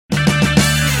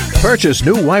Purchase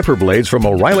new wiper blades from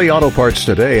O'Reilly Auto Parts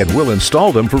today and we'll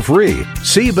install them for free.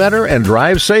 See better and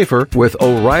drive safer with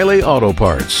O'Reilly Auto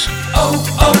Parts.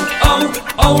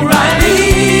 O'Reilly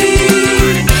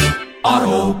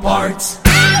Auto Parts.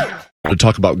 To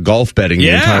talk about golf betting the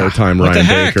entire time, what Ryan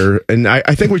Baker. And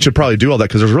I think we should probably do all that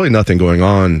because there's really nothing going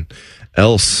on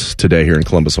else today here in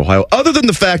Columbus, Ohio, other than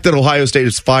the fact that Ohio State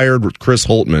has fired Chris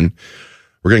Holtmann.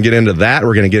 We're going to get into that.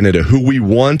 We're going to get into who we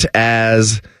want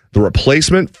as the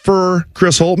replacement for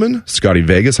Chris Holtmann. Scotty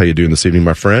Vegas, how you doing this evening,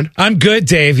 my friend? I'm good,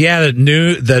 Dave. Yeah,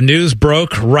 the news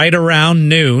broke right around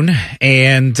noon.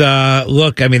 And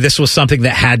look, I mean, this was something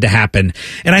that had to happen.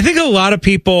 And I think a lot of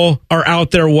people are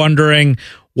out there wondering,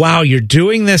 wow, you're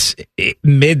doing this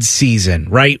mid-season,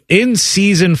 right?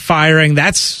 In-season firing,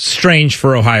 that's strange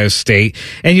for Ohio State.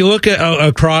 And you look at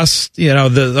across, a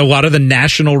lot of the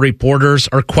national reporters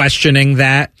are questioning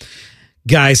that.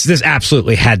 Guys, this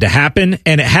absolutely had to happen,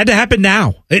 and it had to happen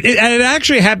now. It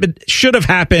actually should have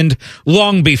happened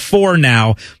long before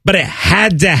now, but it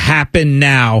had to happen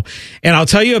now. And I'll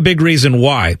tell you a big reason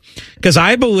why. Because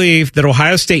I believe that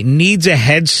Ohio State needs a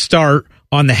head start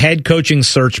on the head coaching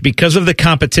search because of the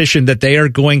competition that they are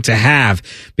going to have.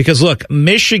 Because look,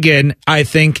 Michigan, I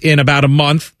think in about a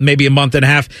month, maybe a month and a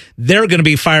half, they're going to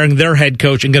be firing their head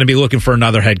coach and going to be looking for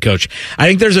another head coach. I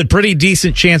think there's a pretty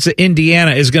decent chance that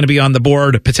Indiana is going to be on the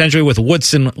board, potentially with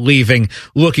Woodson leaving,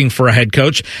 looking for a head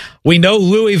coach. We know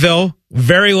Louisville,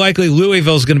 very likely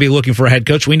Louisville is going to be looking for a head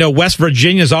coach. We know West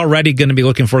Virginia is already going to be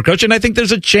looking for a coach. And I think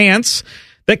there's a chance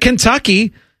that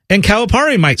Kentucky and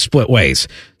Calipari might split ways.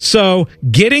 So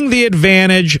getting the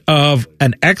advantage of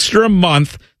an extra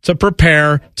month to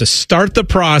prepare, to start the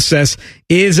process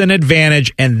is an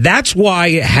advantage. And that's why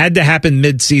it had to happen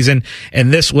midseason.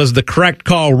 And this was the correct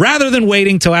call rather than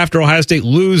waiting till after Ohio State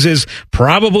loses,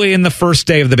 probably in the first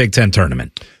day of the Big Ten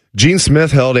tournament. Gene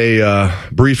Smith held a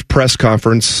brief press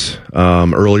conference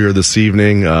earlier this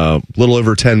evening, a little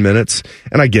over 10 minutes.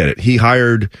 And I get it. He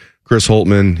hired Chris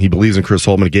Holtmann. He believes in Chris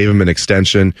Holtmann. He gave him an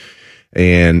extension.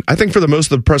 And I think for the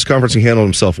most of the press conference, he handled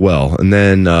himself well. And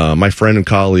then my friend and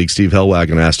colleague, Steve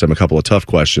Hellwagon, asked him a couple of tough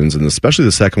questions, and especially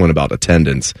the second one about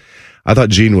attendance. I thought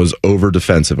Gene was over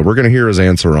defensive, and we're going to hear his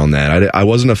answer on that. I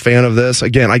wasn't a fan of this.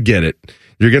 Again, I get it.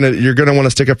 You're gonna want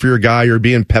to stick up for your guy. You're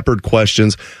being peppered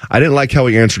questions. I didn't like how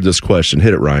he answered this question.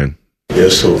 Hit it, Ryan. Yeah,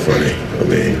 it's so funny. I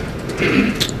mean,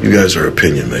 you guys are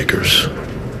opinion makers.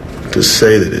 To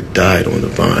say that it died on the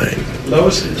vine.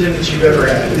 Lowest attendance you've ever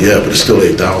had. Yeah, but it's still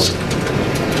 8,000.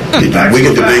 We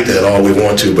can debate that all we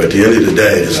want to, but at the end of the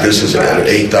day, this is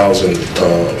 8,000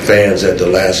 fans at the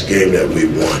last game that we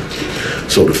won.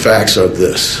 So the facts are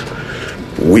this.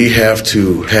 We have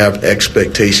to have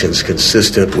expectations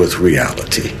consistent with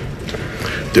reality.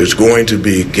 There's going to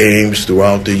be games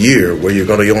throughout the year where you're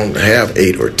going to only have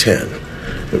 8 or 10.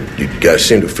 You guys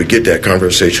seem to forget that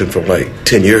conversation from like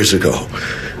 10 years ago.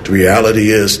 The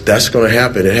reality is that's going to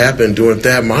happen. It happened during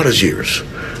Thad Matta's years.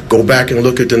 Go back and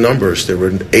look at the numbers. There were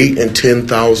 8,000 and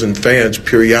 10,000 fans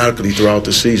periodically throughout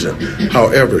the season.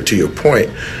 However, to your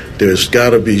point, there's got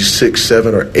to be 6,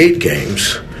 7, or 8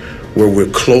 games where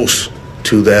we're close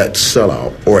to that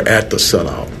sellout or at the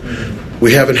sellout.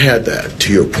 We haven't had that,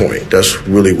 to your point. That's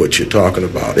really what you're talking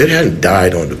about. It hadn't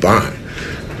died on the vine.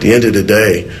 At the end of the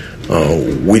day,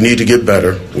 we need to get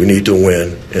better. We need to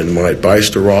win. And my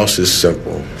advice to Ross is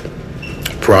simple.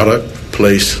 Product,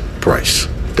 place, price.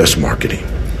 That's marketing.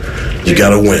 You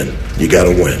got to win. You got to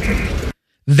win.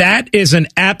 That is an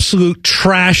absolute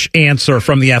trash answer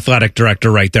from the athletic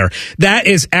director right there. That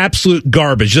is absolute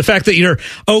garbage. The fact that you're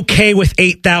okay with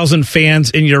 8,000 fans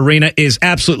in your arena is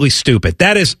absolutely stupid.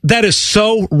 That is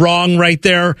so wrong right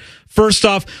there. First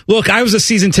off, look, I was a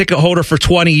season ticket holder for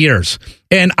 20 years,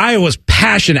 and I was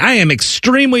passionate. I am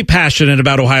extremely passionate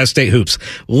about Ohio State hoops.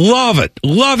 Love it.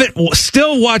 Love it.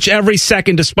 Still watch every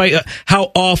second despite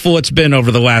how awful it's been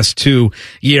over the last 2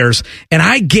 years. And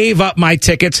I gave up my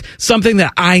tickets, something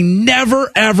that I never,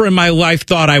 ever in my life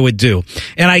thought I would do.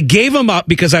 And I gave them up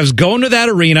because I was going to that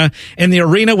arena, and the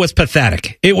arena was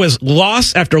pathetic. It was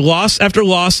loss after loss after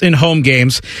loss in home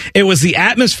games. It was the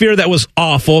atmosphere that was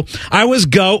awful. I would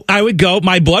go.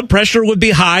 My blood pressure would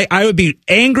be high. I would be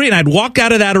angry, and I'd walk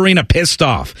out of that arena pissed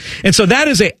off. And so that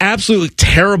is a absolutely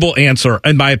terrible answer,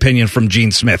 in my opinion, from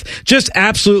Gene Smith. Just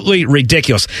absolutely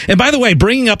ridiculous. And by the way,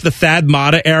 bringing up the Thad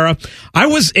Matta era, I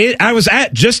was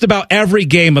at just about every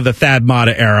game of the Thad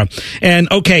Matta era.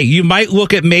 And okay, you might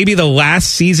look at maybe the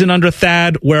last season under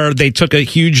Thad where they took a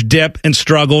huge dip and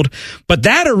struggled, but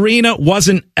that arena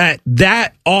wasn't at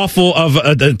that awful of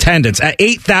attendance. At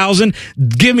 8,000,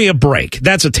 give me a break.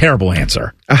 That's a terrible terrible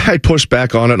answer. I pushed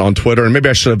back on it on Twitter, and maybe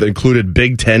I should have included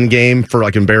Big Ten game for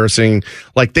like embarrassing.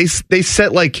 Like they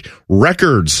set like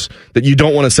records that you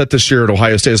don't want to set this year at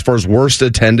Ohio State as far as worst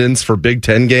attendance for Big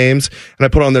Ten games. And I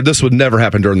put on there, this would never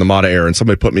happen during the Mata era. And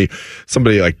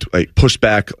somebody like pushed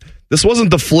back. This wasn't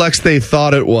the flex they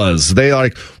thought it was. They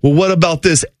like, well, what about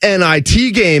this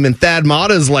NIT game? And Thad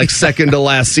Mata's like second to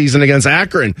last season against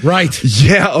Akron. Right.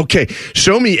 Yeah, okay.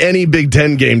 Show me any Big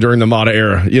Ten game during the Mata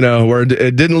era, where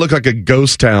it didn't look like a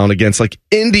ghost town against like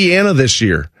Indiana this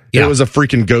year. Yeah. It was a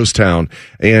freaking ghost town.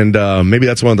 And maybe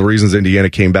that's one of the reasons Indiana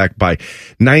came back by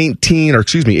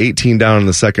 18 down in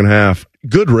the second half.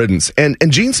 Good riddance. And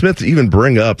Gene Smith to even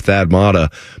bring up Thad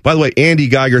Matta. By the way, Andy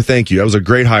Geiger, thank you. That was a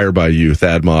great hire by you,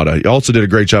 Thad Matta. You also did a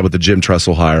great job with the Jim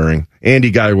Tressel hiring.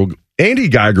 Andy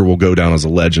Geiger will go down as a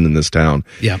legend in this town.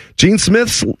 Yeah. Gene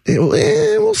Smith's,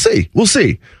 we'll see. We'll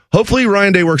see. Hopefully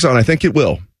Ryan Day works out. I think it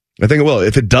will.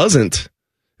 If it doesn't,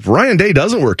 if Ryan Day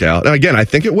doesn't work out, and again, I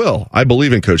think it will. I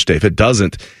believe in Coach Day. If it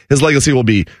doesn't, his legacy will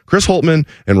be Chris Holtmann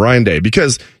and Ryan Day.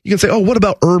 Because you can say, oh, what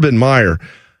about Urban Meyer?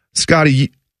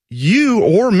 Scotty, you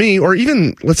or me, or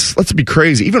even, let's be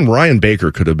crazy, even Ryan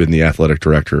Baker could have been the athletic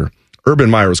director. Urban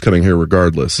Meyer was coming here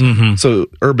regardless. Mm-hmm. So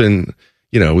Urban,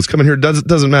 was coming here,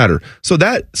 doesn't matter.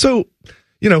 I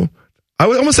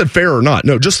almost said fair or not.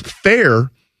 No, just fair.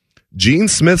 Gene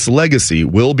Smith's legacy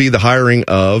will be the hiring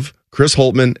of Chris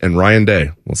Holtmann and Ryan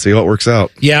Day. We'll see how it works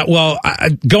out. Yeah, well,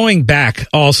 going back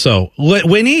also,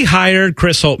 when he hired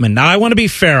Chris Holtmann, now I want to be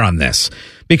fair on this,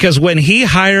 because when he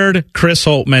hired Chris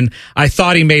Holtmann, I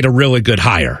thought he made a really good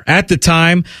hire. At the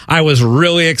time, I was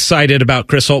really excited about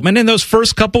Chris Holtmann. In those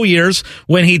first couple years,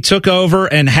 when he took over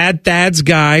and had Thad's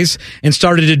guys and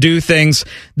started to do things,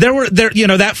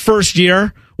 that first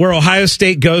year where Ohio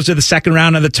State goes to the second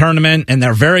round of the tournament and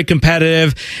they're very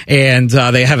competitive and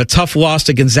they have a tough loss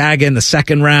to Gonzaga in the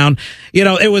second round.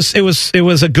 It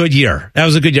was a good year. That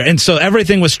was a good year. And so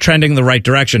everything was trending the right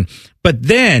direction. But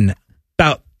then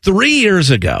about 3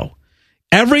 years ago,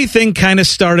 everything kind of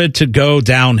started to go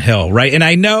downhill, right? And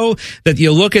I know that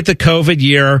you look at the COVID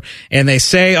year and they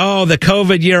say, oh, the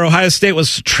COVID year, Ohio State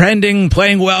was trending,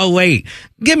 playing well late.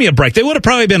 Give me a break. They would have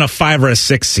probably been a 5 or a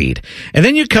 6 seed. And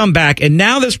then you come back, and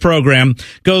now this program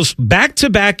goes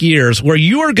back-to-back years where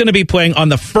you are going to be playing on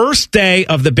the first day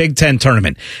of the Big Ten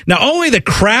tournament. Now, only the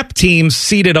crap teams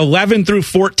seeded 11 through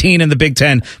 14 in the Big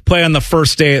Ten play on the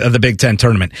first day of the Big Ten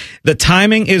tournament. The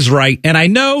timing is right. And I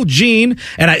know Gene,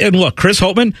 and look, Chris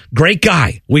Holtmann, great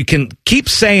guy. We can keep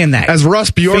saying that. As Russ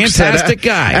Bjork fantastic said,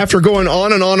 guy. After going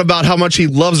on and on about how much he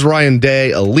loves Ryan Day,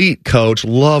 elite coach,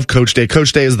 love Coach Day.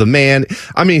 Coach Day is the man.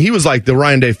 I mean, he was like the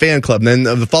Ryan Day fan club. And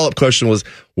then the follow-up question was,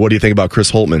 what do you think about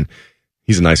Chris Holtmann?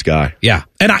 He's a nice guy. Yeah.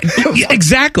 And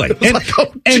exactly.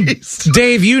 And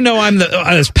Dave, I'm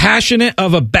as passionate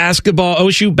of a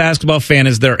OSU basketball fan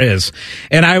as there is.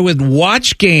 And I would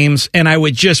watch games and I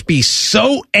would just be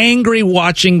so angry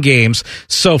watching games,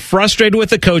 so frustrated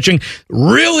with the coaching,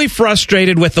 really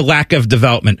frustrated with the lack of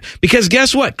development. Because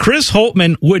guess what? Chris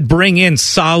Holtmann would bring in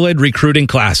solid recruiting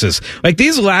classes. Like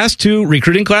these last 2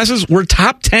 recruiting classes were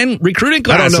top 10 recruiting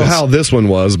classes. I don't know how this one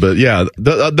was, but yeah,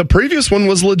 the previous one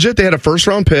was legit. They had a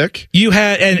first-round pick. You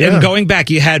had, and going back,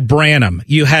 you had Branham,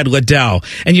 you had Liddell,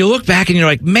 and you look back and you're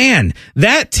like, man,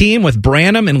 that team with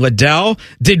Branham and Liddell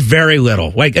did very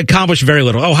little, accomplished very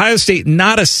little. Ohio State,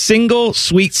 not a single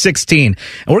Sweet 16.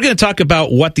 And we're going to talk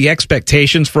about what the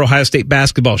expectations for Ohio State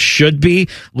basketball should be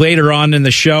later on in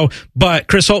the show, but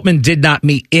Chris Holtmann did not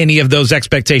meet any of those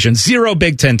expectations. 0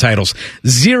 Big Ten titles,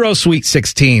 0 Sweet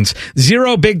 16s,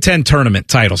 0 Big Ten tournament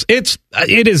titles. It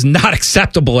is not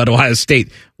acceptable at Ohio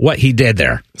State what he did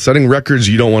there. Setting records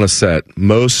you don't want to set.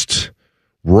 Most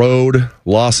road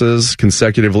losses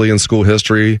consecutively in school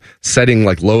history. Setting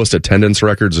lowest attendance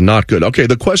records, not good. Okay,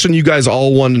 the question you guys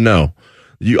all want to know,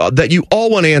 that you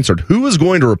all want answered, who is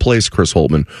going to replace Chris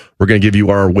Holtmann? We're going to give you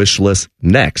our wish list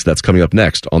next. That's coming up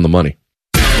next on The Money.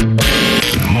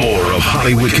 More of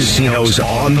Hollywood Casinos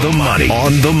on the Money.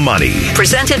 On the Money.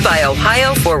 Presented by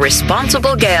Ohio for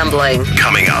Responsible Gambling.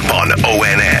 Coming up on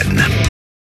ONN.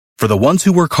 For the ones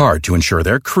who work hard to ensure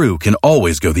their crew can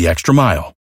always go the extra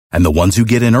mile, and the ones who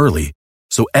get in early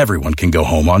so everyone can go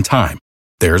home on time,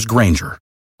 there's Grainger,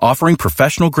 offering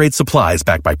professional-grade supplies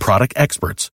backed by product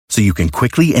experts so you can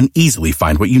quickly and easily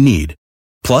find what you need.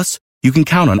 Plus, you can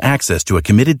count on access to a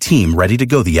committed team ready to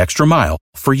go the extra mile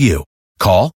for you.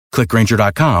 Call, click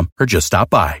Grainger.com, or just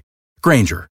stop by.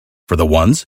 Grainger, for the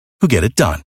ones who get it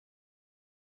done.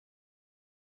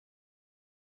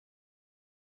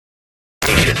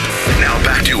 Now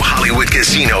back to Hollywood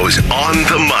Casinos on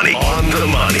the Money. On the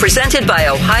Money. Presented by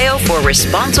Ohio for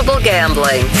Responsible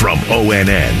Gambling. From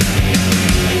ONN.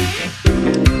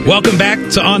 Welcome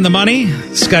back to On the Money.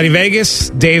 Scotty Vegas,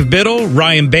 Dave Biddle,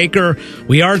 Ryan Baker.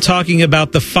 We are talking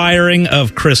about the firing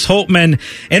of Chris Holtmann.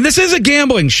 And this is a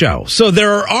gambling show. So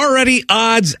there are already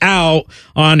odds out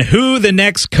on who the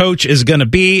next coach is going to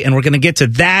be. And we're going to get to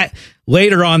that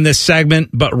later on this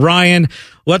segment. But Ryan,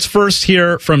 let's first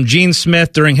hear from Gene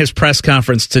Smith during his press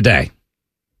conference today.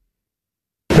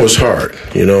 It was hard,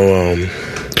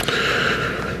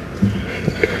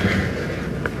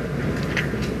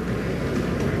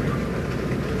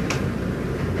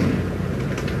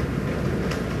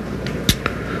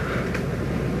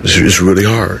 It's really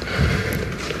hard.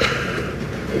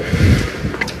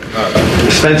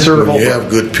 Spencer, when you have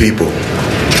good people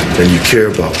and you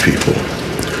care about people,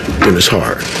 then it's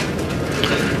hard.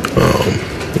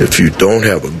 If you don't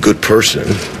have a good person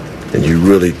and you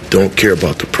really don't care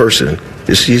about the person,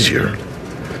 it's easier.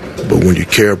 But when you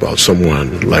care about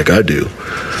someone like I do,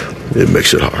 it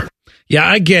makes it hard. Yeah,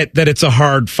 I get that it's a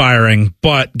hard firing,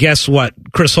 but guess what?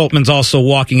 Chris Holtmann's also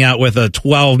walking out with a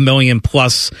 $12 million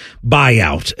plus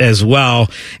buyout as well.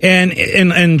 And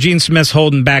Gene Smith's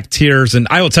holding back tears. And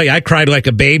I will tell you, I cried like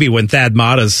a baby when Thad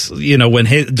Matta's,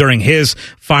 during his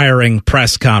firing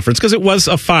press conference, because it was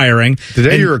a firing.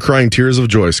 Today you were crying tears of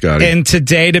joy, Scotty. And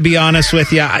today, to be honest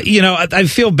with you, I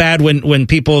feel bad when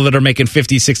people that are making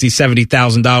 $50,000, $60,000,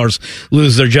 $70,000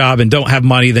 lose their job and don't have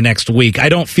money the next week. I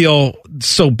don't feel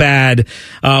so bad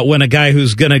when a guy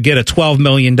who's going to get a $12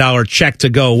 million check to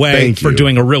go away for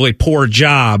doing a really poor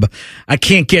job. I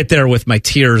can't get there with my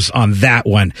tears on that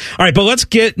one. All right, but let's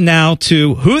get now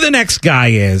to who the next guy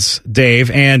is,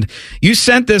 Dave. And you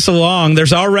sent this along.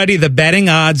 There's already the betting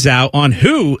odds out on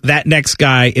who that next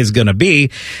guy is going to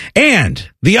be. And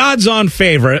the odds-on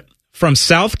favorite from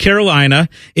South Carolina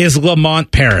is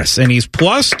Lamont Paris, and he's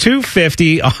plus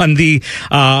 250 on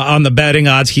the betting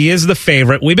odds. He is the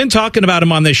favorite. We've been talking about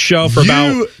him on this show for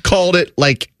You called it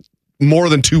like more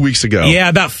than 2 weeks ago. Yeah,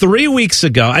 about 3 weeks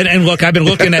ago. And look, I've been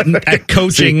looking at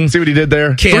coaching. See what he did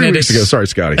there? Candidates. 3 weeks ago. Sorry,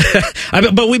 Scotty.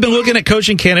 But we've been looking at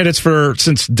coaching candidates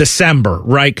since December,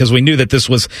 right? Because we knew that this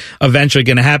was eventually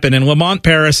going to happen. And Lamont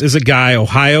Paris is a guy,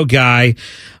 Ohio guy,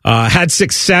 had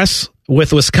success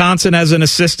with Wisconsin as an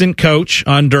assistant coach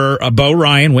under Bo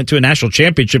Ryan, went to a national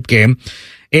championship game,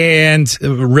 and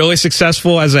really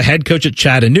successful as a head coach at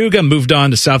Chattanooga, moved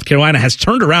on to South Carolina, has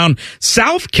turned around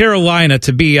South Carolina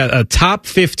to be a top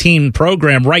 15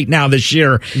 program right now this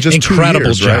year. Just incredible 2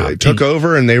 years, job. Right? They took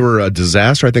over and they were a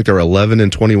disaster. I think they were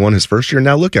 11-21 his first year.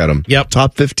 Now look at him. Yep.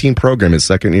 Top 15 program his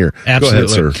second year. Absolutely.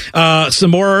 Go ahead, sir.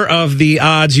 Some more of the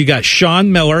odds. You got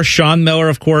Sean Miller. Sean Miller,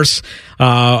 of course,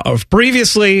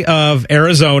 previously of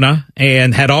Arizona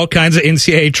and had all kinds of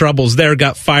NCAA troubles there,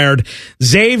 got fired.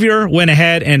 Xavier went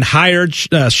ahead and hired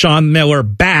Sean Miller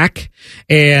back,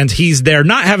 and he's there,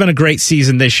 not having a great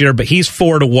season this year, but he's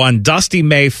 4-1. Dusty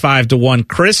May 5-1.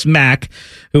 Chris Mack,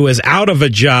 who is out of a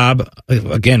job,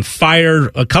 again,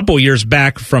 fired a couple years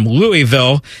back from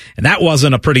Louisville, and that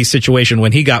wasn't a pretty situation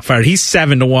when he got fired. He's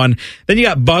 7-1. Then you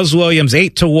got Buzz Williams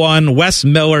 8-1, Wes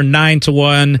Miller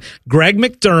 9-1, Greg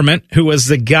McDermott, who was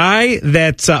the guy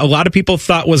that a lot of people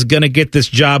thought was going to get this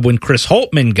job when Chris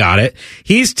Holtmann got it.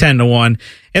 He's 10-1.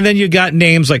 And then you got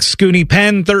names like Scooney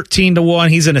Penn, 13-1.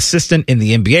 He's an assistant in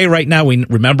the NBA right now. We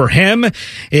remember him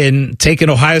in taking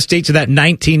Ohio State to that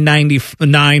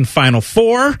 1999 Final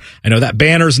Four. I know that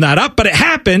banner's not up, but it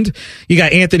happened. You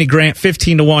got Anthony Grant,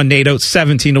 15-1, Nate Oates,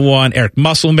 17-1, Eric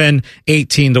Musselman,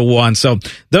 18-1. So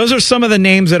those are some of the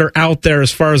names that are out there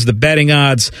as far as the betting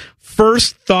odds.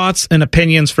 First thoughts and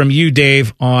opinions from you,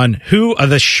 Dave, on who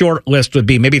the short list would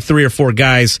be. Maybe 3 or 4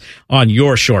 guys on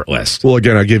your short list. Well,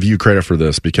 again, I give you credit for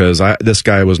this because this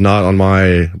guy was not on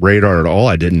my radar at all.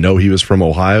 I didn't know he was from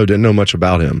Ohio, didn't know much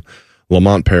about him.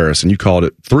 Lamont Paris, and you called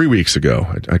it 3 weeks ago.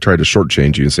 I tried to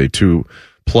shortchange you and say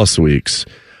 2+ weeks.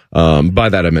 By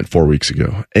that, I meant 4 weeks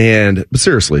ago. But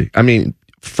seriously, I mean,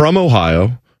 from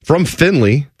Ohio, from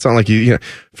Findlay, it's not like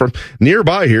from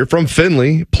nearby here, from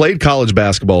Findlay, played college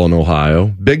basketball in Ohio,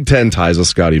 Big Ten ties, as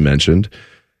Scotty mentioned.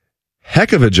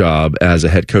 Heck of a job as a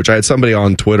head coach. I had somebody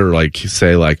on Twitter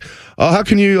say, oh, how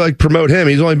can you promote him?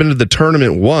 He's only been to the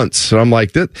tournament once. So I'm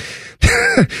like,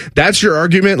 that's your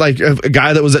argument? Like a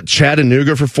guy that was at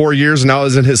Chattanooga for 4 years and now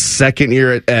is in his second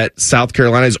year at South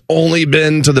Carolina. He's only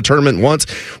been to the tournament once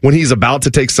when he's about to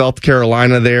take South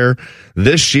Carolina there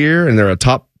this year, and they're a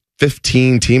top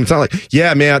 15 team. It's not like,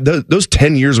 yeah, man, those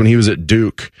 10 years when he was at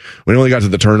Duke, when he only got to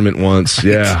the tournament once.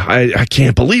 Yeah, I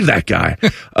can't believe that guy.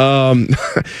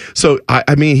 So,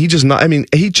 I mean, he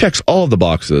checks all of the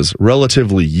boxes,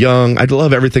 relatively young. I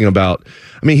love everything about,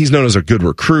 he's known as a good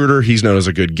recruiter. He's known as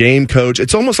a good game coach.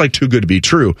 It's almost like too good to be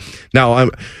true.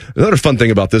 Now, another fun thing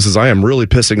about this is I am really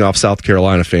pissing off South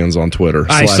Carolina fans on Twitter.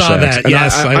 I saw that.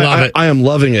 Yes, I love it. I am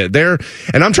loving it.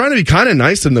 And I'm trying to be kind of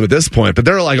nice to them at this point, but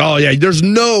they're like, oh, yeah, there's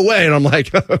no way. And I'm like,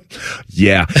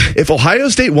 yeah, if Ohio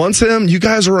State wants him, you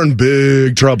guys are in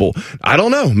big trouble. I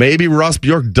don't know. Maybe Ross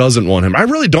Bjork doesn't want him. I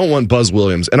really don't want Buzz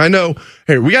Williams. And I know,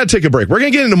 hey, we got to take a break. We're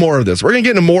going to get into more of this. We're going to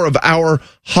get into more of our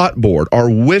hot board, our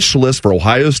wish list for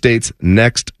Ohio State's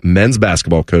next men's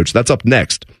basketball coach. That's up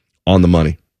next on The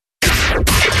Money.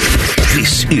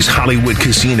 This is Hollywood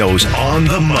Casinos On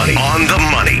the Money. On the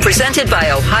Money. Presented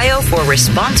by Ohio for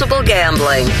Responsible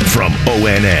Gambling. From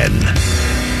ONN.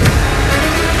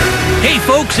 Hey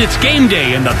folks, it's game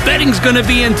day and the betting's gonna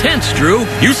be intense, Drew.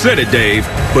 You said it, Dave,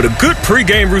 but a good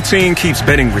pregame routine keeps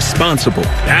betting responsible.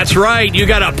 That's right, you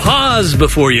gotta pause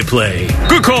before you play.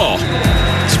 Good call.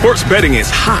 Sports betting is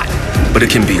hot, but it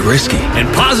can be risky. And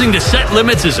pausing to set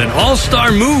limits is an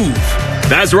all-star move.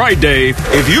 That's right, Dave.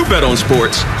 If you bet on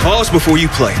sports, pause before you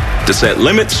play to set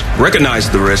limits, recognize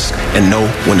the risk, and know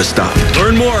when to stop.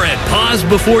 Learn more at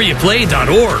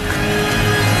pausebeforeyouplay.org.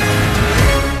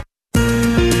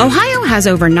 Ohio has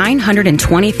over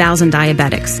 920,000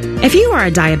 diabetics. If you are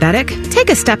a diabetic,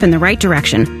 take a step in the right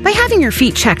direction by having your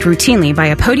feet checked routinely by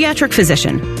a podiatric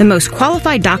physician, the most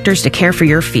qualified doctors to care for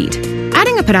your feet.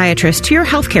 Adding a podiatrist to your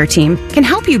healthcare team can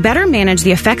help you better manage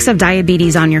the effects of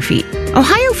diabetes on your feet.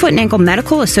 Ohio Foot and Ankle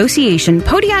Medical Association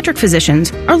podiatric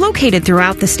physicians are located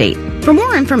throughout the state. For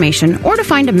more information or to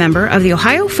find a member of the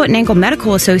Ohio Foot and Ankle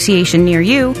Medical Association near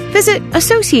you, visit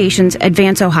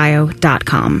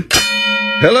associationsadvanceohio.com.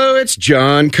 Hello, it's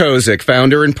John Kozik,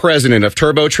 founder and president of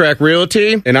TurboTrack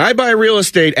Realty, and I buy real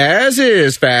estate as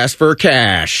is fast for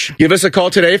cash. Give us a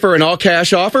call today for an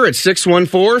all-cash offer at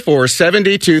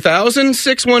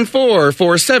 614-470-2000,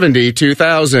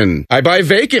 614-470-2000. I buy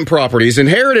vacant properties,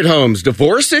 inherited homes,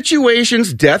 divorce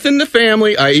situations, death in the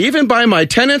family. I even buy my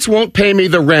tenants won't pay me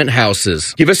the rent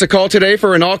houses. Give us a call today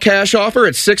for an all-cash offer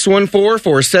at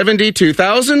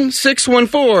 614-470-2000,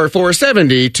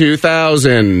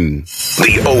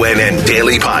 614-470-2000. The ONN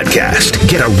Daily Podcast.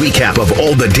 Get a recap of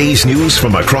all the day's news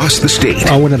from across the state.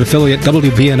 ONN affiliate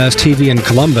WBNS TV in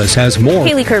Columbus has more.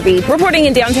 Haley Kirby, reporting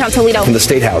in downtown Toledo. From the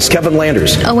State House, Kevin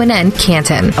Landers. ONN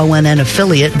Canton. ONN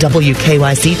affiliate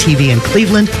WKYC TV in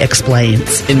Cleveland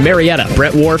explains. In Marietta,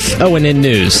 Brett Wharf, ONN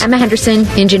News. Emma Henderson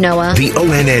in Genoa. The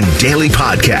ONN Daily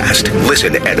Podcast.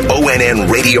 Listen at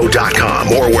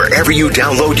ONNradio.com or wherever you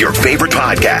download your favorite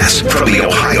podcasts from the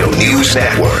Ohio News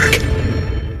Network.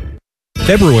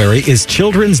 February is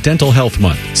Children's Dental Health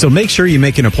Month, so make sure you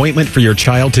make an appointment for your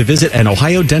child to visit an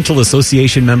Ohio Dental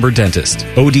Association member dentist.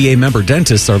 ODA member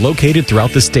dentists are located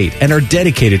throughout the state and are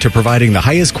dedicated to providing the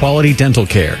highest quality dental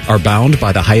care, are bound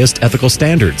by the highest ethical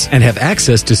standards, and have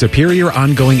access to superior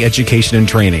ongoing education and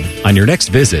training. On your next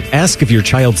visit, ask if your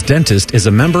child's dentist is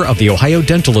a member of the Ohio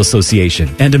Dental Association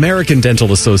and American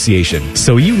Dental Association,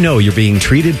 so you know you're being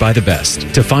treated by the best.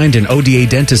 To find an ODA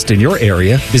dentist in your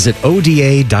area, visit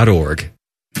ODA.org.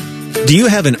 Do you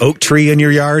have an oak tree in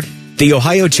your yard? The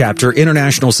Ohio Chapter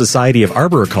International Society of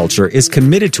Arboriculture is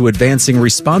committed to advancing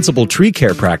responsible tree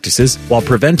care practices while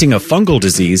preventing a fungal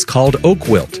disease called oak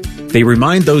wilt. They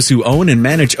remind those who own and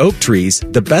manage oak trees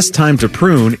the best time to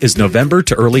prune is November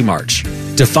to early March.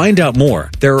 To find out more,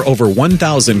 there are over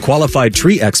 1,000 qualified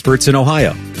tree experts in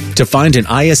Ohio. To find an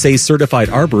ISA certified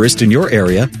arborist in your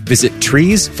area, visit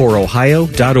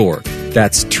treesforohio.org.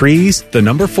 That's trees, the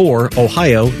number 4,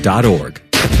 ohio.org.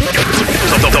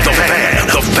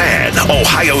 The Fan,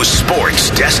 Ohio's sports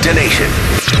destination.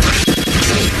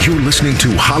 You're listening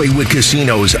to Hollywood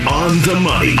Casinos On the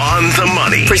Money. On the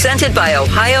Money. Presented by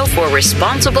Ohio for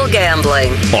Responsible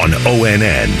Gambling. On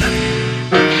ONN.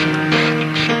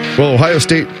 Well, Ohio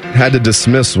State had to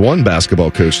dismiss one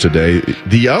basketball coach today.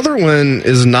 The other one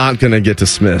is not going to get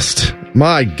dismissed.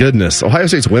 My goodness. Ohio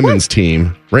State's women's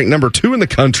team, ranked number 2 in the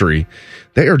country,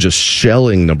 they are just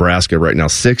shelling Nebraska right now,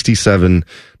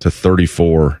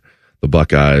 67-34. The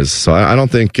Buckeyes. So I don't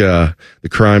think the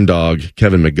crime dog,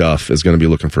 Kevin McGuff, is going to be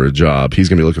looking for a job. He's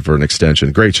going to be looking for an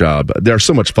extension. Great job. They're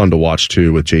so much fun to watch,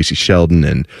 too, with J.C. Sheldon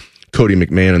and Cody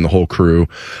McMahon and the whole crew.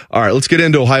 All right, let's get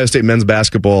into Ohio State men's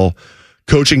basketball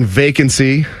coaching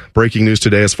vacancy. Breaking news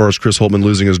today as far as Chris Holtmann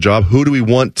losing his job. Who do we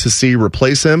want to see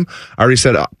replace him? I already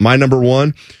said my number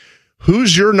 1.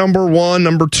 Who's your number 1,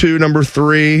 number 2, number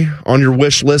 3 on your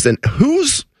wish list? And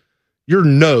who's your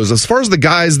nose as far as the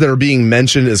guys that are being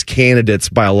mentioned as candidates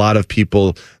by a lot of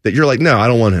people that you're like, no, I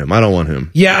don't want him.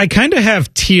 Yeah, I kind of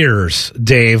have tiers,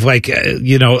 Dave. Like,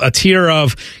 a tier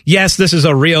of, yes, this is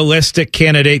a realistic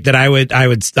candidate that I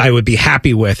would be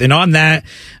happy with. And on that,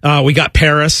 we got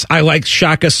Paris. I like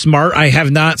Shaka Smart. I have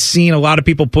not seen a lot of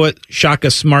people put Shaka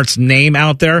Smart's name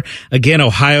out there. Again,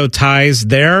 Ohio ties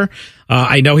there.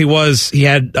 I know he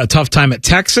had a tough time at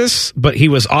Texas, but he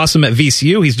was awesome at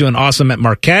VCU. He's doing awesome at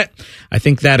Marquette. I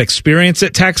think that experience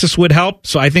at Texas would help.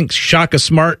 So I think Shaka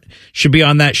Smart should be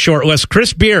on that short list.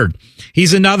 Chris Beard,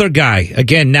 he's another guy.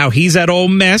 Again, now he's at Ole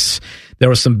Miss. There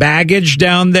was some baggage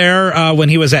down there when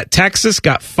he was at Texas,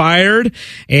 got fired,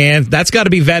 and that's got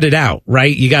to be vetted out,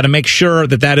 right? You got to make sure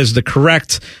that is the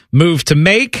correct move to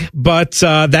make, but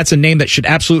that's a name that should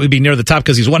absolutely be near the top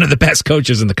because he's one of the best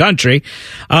coaches in the country.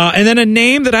 And then a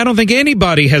name that I don't think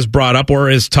anybody has brought up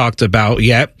or has talked about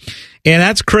yet, and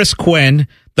that's Chris Quinn,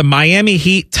 the Miami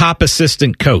Heat top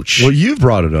assistant coach. Well, you've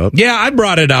brought it up. Yeah, I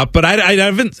brought it up, but I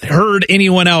haven't heard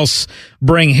anyone else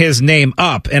bring his name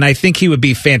up, and I think he would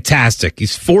be fantastic.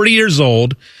 He's 40 years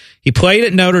old. He played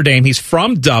at Notre Dame. He's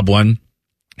from Dublin.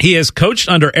 He has coached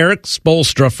under Eric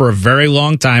Spoelstra for a very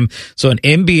long time, so an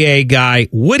NBA guy.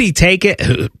 Would he take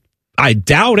it? I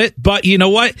doubt it, but you know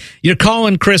what? You're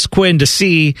calling Chris Quinn to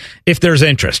see if there's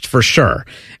interest, for sure.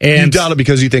 And you doubt it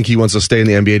because you think he wants to stay in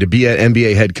the NBA to be an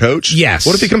NBA head coach? Yes.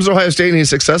 What if he comes to Ohio State and he's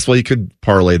successful? He could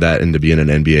parlay that into being an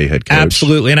NBA head coach.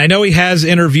 Absolutely. And I know he has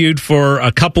interviewed for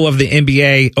a couple of the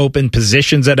NBA open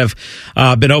positions that have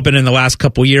been open in the last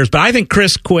couple years. But I think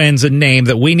Chris Quinn's a name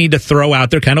that we need to throw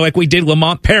out there, kind of like we did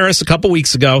Lamont Paris a couple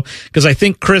weeks ago, because I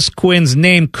think Chris Quinn's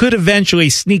name could eventually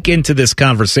sneak into this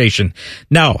conversation.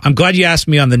 Now, I'm glad you asked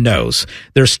me on the nose.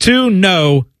 There's two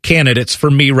no candidates for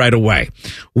me right away.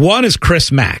 One is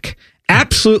Chris Mack.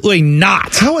 Absolutely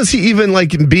not. How is he even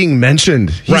being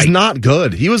mentioned? He's not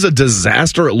good. He was a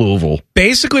disaster at Louisville.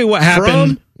 Basically what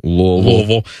happened... From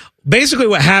Louisville. Basically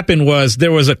what happened was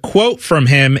there was a quote from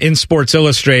him in Sports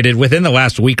Illustrated within the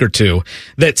last week or two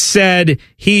that said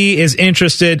he is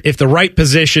interested if the right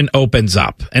position opens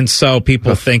up. And so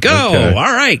people think, all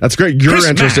right. That's great. You're Chris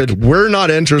interested. Mack. We're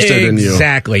not interested in you.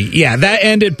 Exactly. Yeah, that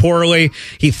ended poorly.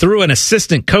 He threw an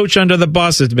assistant coach under the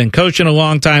bus. It's been coaching a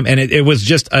long time, and it was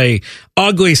just a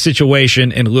ugly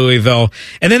situation in Louisville.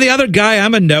 And then the other guy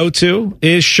I'm a no to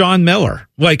is Sean Miller.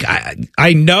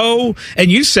 I know,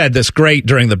 and you said this great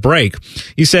during the break.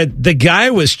 You said the guy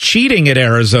was cheating at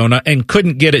Arizona and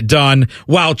couldn't get it done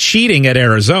while cheating at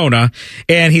Arizona,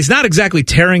 and he's not exactly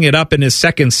tearing it up in his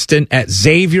second stint at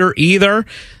Xavier either.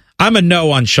 I'm a no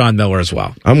on Sean Miller as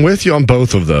well. I'm with you on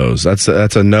both of those. That's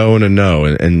a no and a no.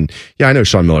 And yeah, I know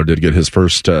Sean Miller did get his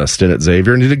first stint at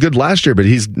Xavier, and he did good last year, but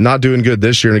he's not doing good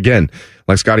this year. And again,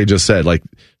 like Scotty just said,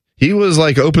 he was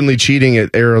openly cheating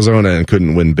at Arizona and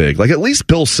couldn't win big. At least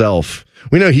Bill Self,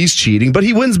 we know he's cheating, but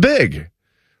he wins big.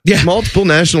 Yeah. Multiple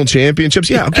national championships.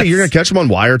 Yeah, okay, you're going to catch him on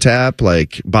wiretap,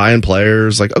 buying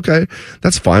players. Okay,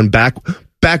 that's fine.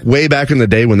 Way back in the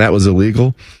day when that was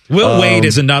illegal. Will Wade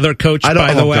is another coach,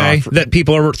 by the way, that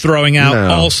people are throwing out,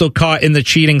 also caught in the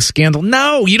cheating scandal.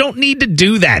 No, you don't need to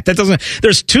do that.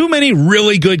 There's too many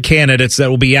really good candidates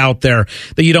that will be out there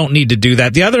that you don't need to do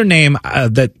that. The other name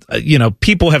that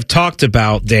people have talked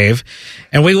about, Dave,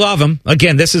 and we love him.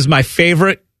 Again, this is my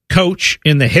favorite coach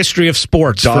in the history of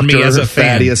sports for me as a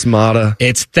fan. Thaddeus Matta.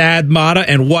 It's Thad Matta,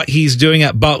 and what he's doing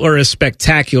at Butler is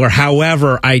spectacular.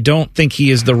 However, I don't think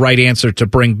he is the right answer to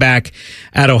bring back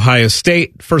at Ohio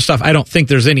State. First off, I don't think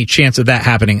there's any chance of that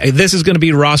happening. This is going to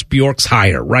be Ross Bjork's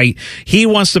hire, right? He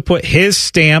wants to put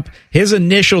his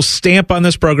initial stamp on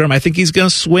this program. I think he's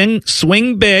going to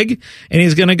swing big, and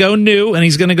he's going to go new, and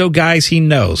he's going to go guys he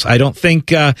knows. I don't think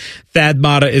Thad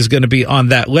Matta is going to be on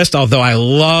that list, although I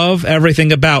love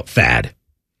everything about Thad.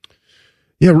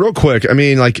 Yeah, real quick. I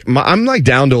mean, I'm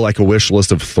down to a wish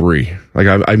list of 3.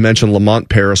 I mentioned Lamont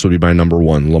Paris would be my number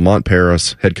 1. Lamont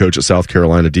Paris, head coach at South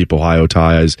Carolina, deep Ohio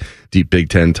ties, deep Big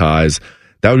Ten ties.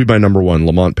 That would be my number 1,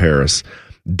 Lamont Paris.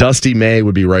 Dusty May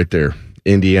would be right there.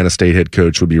 Indiana State head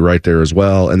coach would be right there as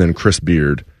well. And then Chris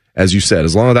Beard, as you said,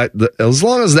 as long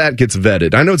as that gets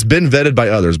vetted. I know it's been vetted by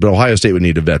others, but Ohio State would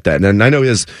need to vet that. And then I know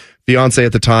his fiance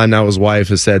at the time, now his wife,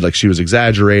 has said she was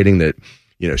exaggerating, that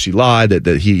she lied, that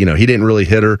he he didn't really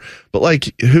hit her. But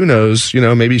who knows?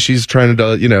 Maybe she's trying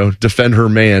to defend her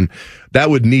man. That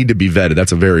would need to be vetted.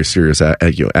 That's a very serious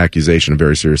accusation, a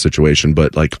very serious situation.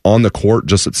 But on the court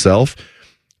just itself,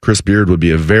 Chris Beard would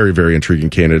be a very, very intriguing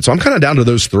candidate. So I'm kind of down to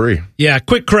those three. Yeah,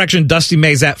 quick correction. Dusty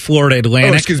May's at Florida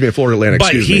Atlantic. Oh, excuse me, Florida Atlantic.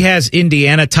 But he has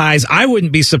Indiana ties. I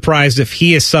wouldn't be surprised if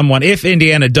he is someone, if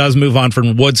Indiana does move on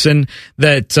from Woodson,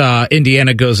 that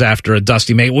Indiana goes after a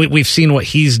Dusty May. We've seen what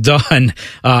he's done.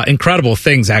 Incredible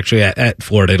things, actually, at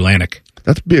Florida Atlantic.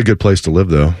 That'd be a good place to live,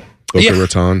 though. Boca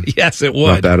Raton. Yes, it would.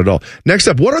 Not bad at all. Next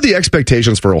up, what are the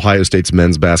expectations for Ohio State's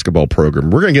men's basketball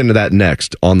program? We're going to get into that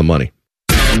next on The Money.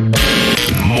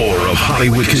 More of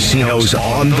Hollywood Casinos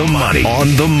on the money.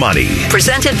 On the money.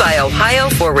 Presented by Ohio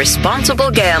for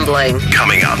Responsible Gambling.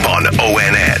 Coming up on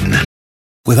ONN.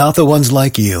 Without the ones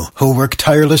like you, who work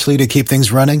tirelessly to keep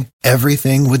things running,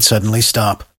 everything would suddenly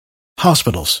stop.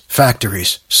 Hospitals,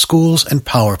 factories, schools, and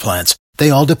power plants, they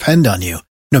all depend on you.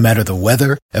 No matter the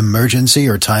weather, emergency,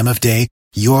 or time of day,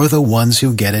 you're the ones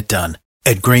who get it done.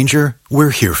 At Grainger,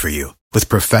 we're here for you with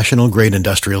professional-grade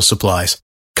industrial supplies.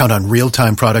 Count on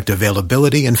real-time product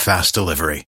availability and fast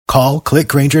delivery. Call, click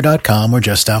Grainger.com, or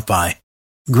just stop by.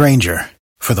 Grainger,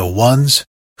 for the ones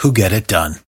who get it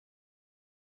done.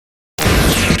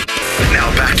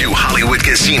 Now back to Hollywood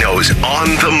Casinos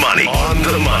on the money. On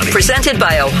the money. Presented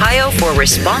by Ohio for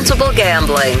Responsible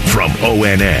Gambling. From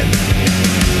ONN.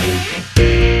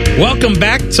 Welcome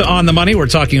back to On the Money. We're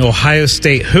talking Ohio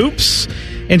State hoops.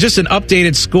 And just an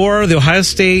updated score, the Ohio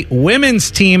State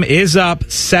women's team is up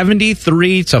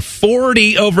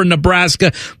 73-40 over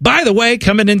Nebraska. By the way,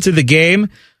 coming into the game,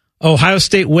 Ohio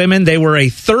State women, they were a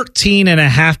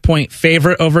 13.5-point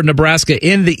favorite over Nebraska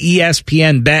in the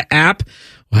ESPN Bet app.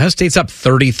 Ohio State's up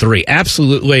 33.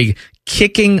 Absolutely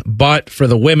kicking butt for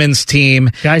the women's team.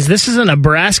 Guys, this is a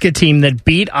Nebraska team that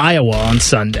beat Iowa on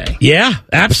Sunday. Yeah,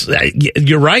 absolutely.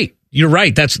 You're right. You're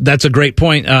right. That's a great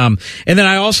point. And then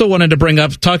I also wanted to bring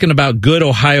up, talking about good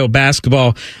Ohio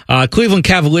basketball, Cleveland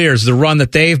Cavaliers, the run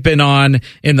that they've been on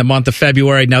in the month of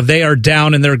February. Now, they are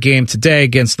down in their game today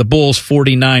against the Bulls,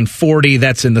 49-40.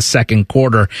 That's in the second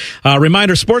quarter.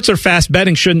 Reminder, sports are fast.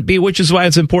 Betting shouldn't be, which is why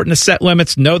it's important to set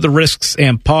limits, know the risks,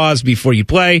 and pause before you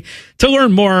play. To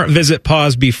learn more, visit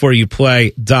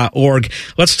pausebeforeyouplay.org.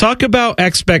 Let's talk about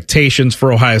expectations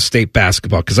for Ohio State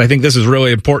basketball, because I think this is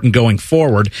really important going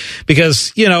forward.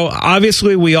 Because,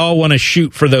 obviously we all want to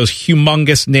shoot for those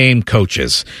humongous name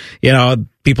coaches.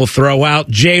 People throw out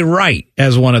Jay Wright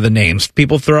as one of the names.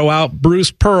 People throw out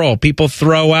Bruce Pearl. People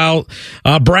throw out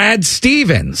Brad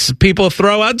Stevens. People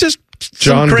throw out just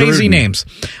some crazy names.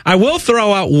 I will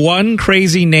throw out one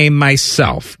crazy name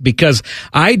myself, because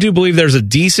I do believe there's a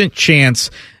decent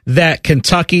chance that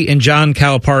Kentucky and John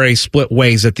Calipari split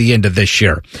ways at the end of this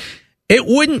year. It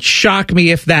wouldn't shock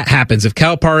me if that happens, if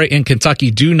Calipari and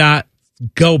Kentucky do not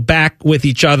go back with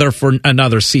each other for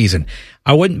another season.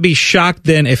 I wouldn't be shocked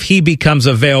then if he becomes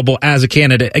available as a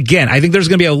candidate. Again, I think there's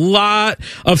going to be a lot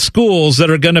of schools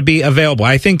that are going to be available.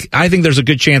 I think there's a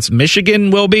good chance Michigan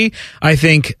will be. I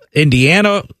think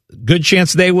Indiana, good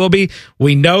chance they will be.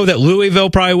 We know that Louisville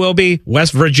probably will be.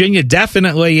 West Virginia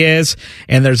definitely is.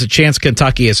 And there's a chance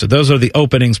Kentucky is. So those are the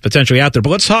openings potentially out there. But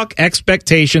let's talk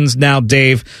expectations now,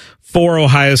 Dave, for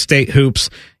Ohio State hoops.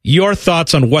 Your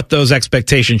thoughts on what those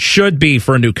expectations should be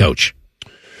for a new coach?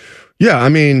 Yeah, I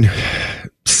mean,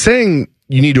 saying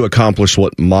you need to accomplish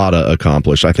what Mata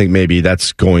accomplished, I think maybe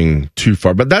that's going too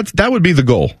far. But that would be the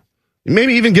goal.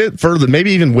 Maybe even get further,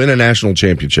 maybe even win a national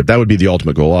championship. That would be the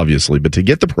ultimate goal, obviously. But to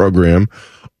get the program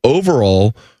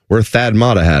overall where Thad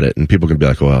Matta had it, and people can be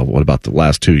like, well, what about the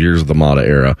last 2 years of the Matta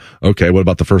era? Okay, what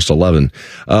about the first 11?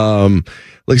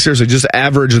 Seriously, just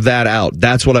average that out.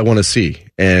 That's what I want to see.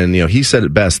 And, he said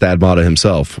it best, Thad Matta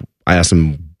himself. I asked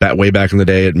him way back in the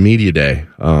day at Media Day,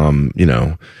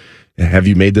 have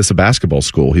you made this a basketball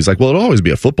school? He's like, well, it'll always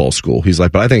be a football school. He's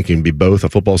like, but I think it can be both a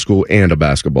football school and a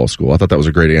basketball school. I thought that was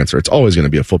a great answer. It's always going to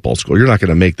be a football school. You're not going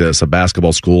to make this a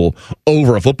basketball school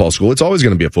over a football school. It's always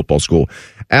going to be a football school.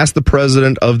 Ask the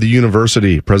president of the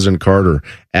university, President Carter,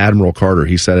 Admiral Carter.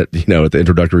 He said it, at the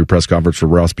introductory press conference for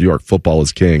Ross Bjork, football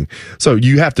is king. So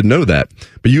you have to know that.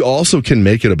 But you also can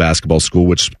make it a basketball school,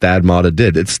 which Thad Matta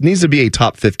did. It needs to be a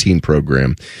top 15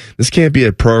 program. This can't be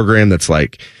a program that's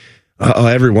like,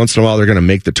 every once in a while they're going to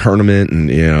make the tournament,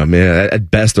 and at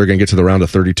best they're going to get to the round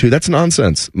of 32. That's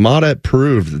nonsense. Mata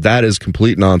proved that is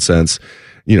complete nonsense.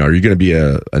 Are you going to be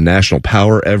a national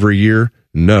power every year?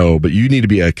 No, but you need to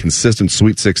be a consistent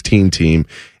Sweet 16 team.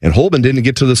 And Holtmann didn't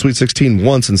get to the Sweet 16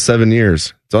 once in 7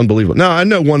 years. It's unbelievable. Now, I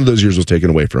know one of those years was taken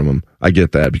away from him. I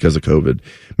get that because of COVID.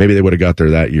 Maybe they would have got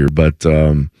there that year, but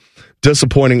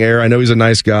disappointing error. I know he's a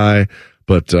nice guy,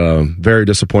 But very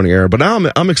disappointing error. But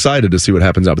now I'm excited to see what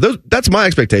happens out. But that's my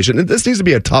expectation. This needs to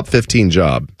be a top 15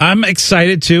 job. I'm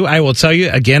excited too. I will tell you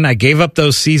again, I gave up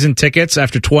those season tickets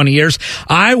after 20 years.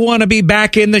 I want to be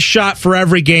back in the shot for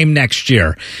every game next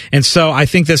year. And so I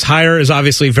think this hire is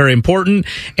obviously very important,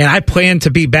 and I plan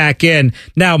to be back in.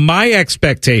 Now, my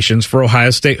expectations for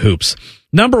Ohio State hoops.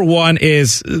 Number one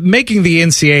is making the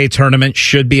NCAA tournament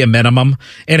should be a minimum,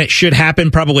 and it should happen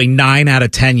probably 9 out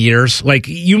of 10 years. Like,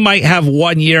 you might have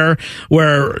 1 year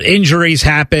where injuries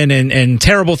happen and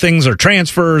terrible things or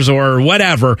transfers or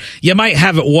whatever. You might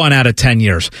have it 1 out of 10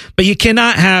 years, but you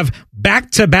cannot have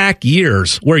back-to-back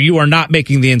years where you are not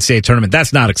making the NCAA tournament.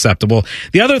 That's not acceptable.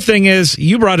 The other thing is,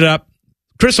 you brought it up,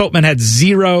 Chris Holtmann had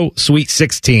 0 Sweet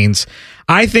 16s.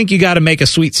 I think you got to make a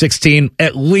Sweet 16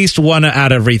 at least 1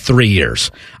 out of every 3 years.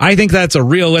 I think that's a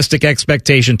realistic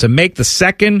expectation, to make the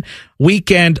second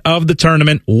weekend of the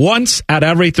tournament once out of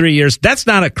every 3 years. That's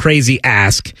not a crazy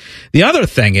ask. The other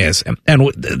thing is, and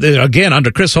again,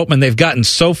 under Chris Holtmann, they've gotten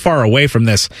so far away from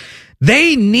this.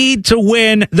 They need to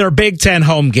win their Big Ten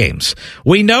home games.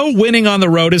 We know winning on the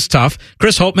road is tough.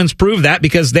 Chris Holtmann's proved that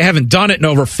because they haven't done it in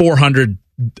over 400.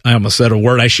 I almost said a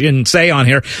word I shouldn't say on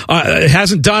here. It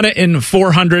hasn't done it in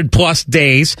 400 plus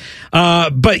days.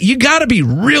 But you got to be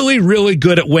really, really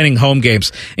good at winning home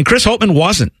games. And Chris Holtmann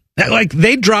wasn't. Like,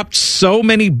 they dropped so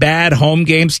many bad home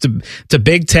games to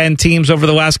Big Ten teams over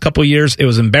the last couple of years. It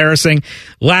was embarrassing.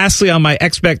 Lastly, on my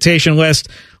expectation list,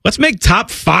 let's make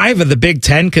top 5 of the Big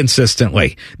Ten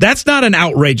consistently. That's not an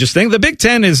outrageous thing. The Big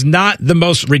Ten is not the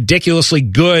most ridiculously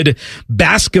good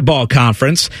basketball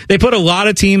conference. They put a lot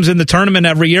of teams in the tournament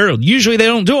every year. Usually they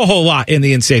don't do a whole lot in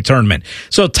the NCAA tournament.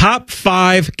 So top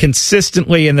 5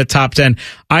 consistently in the top 10.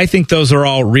 I think those are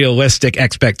all realistic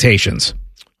expectations.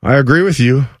 I agree with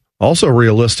you. Also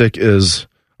realistic is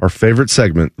our favorite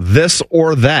segment, This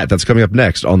or That. That's coming up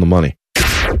next on The Money.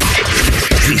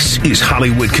 This is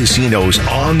Hollywood Casinos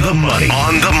On the Money.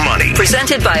 On the Money.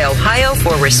 Presented by Ohio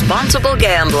for Responsible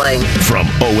Gambling. From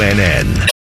ONN.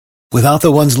 Without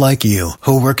the ones like you,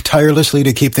 who work tirelessly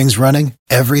to keep things running,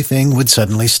 everything would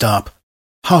suddenly stop.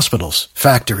 Hospitals,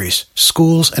 factories,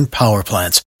 schools, and power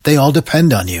plants, they all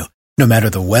depend on you. No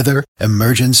matter the weather,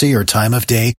 emergency, or time of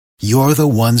day, you're the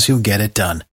ones who get it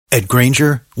done. At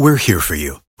Grainger, we're here for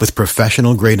you with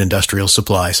professional-grade industrial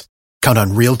supplies. Count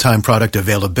on real-time product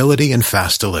availability and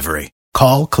fast delivery.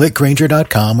 Call,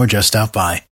 clickgrainger.com, or just stop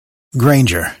by.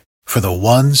 Grainger, for the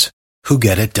ones who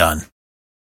get it done.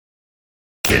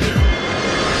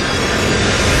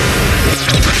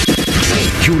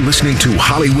 You're listening to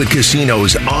Hollywood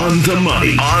Casinos On the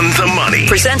Money. On the Money.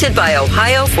 Presented by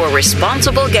Ohio for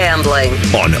Responsible Gambling.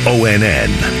 On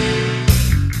ONN.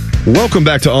 Welcome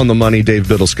back to On the Money. Dave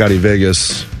Biddle, Scotty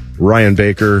Vegas, Ryan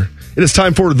Baker. It is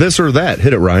time for This or That.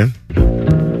 Hit it, Ryan.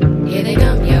 Here they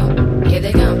come, yo. Here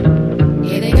they come.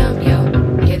 Here they come,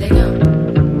 yo. Here they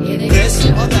come. Here they come. This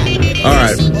or that. All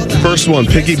right. First one,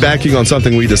 piggybacking on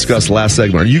something we discussed last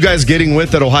segment. Are you guys getting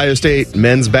with that Ohio State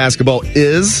men's basketball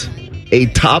is a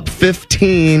top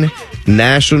 15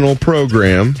 national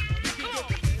program?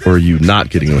 Or are you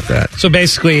not getting with that? So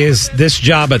basically, is this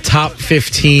job a top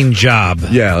 15 job?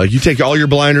 Yeah, like you take all your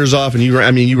blinders off and you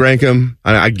rank them.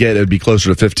 I get it'd be closer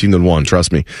to 15 than 1,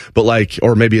 trust me. But like,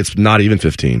 or maybe it's not even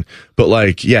 15. But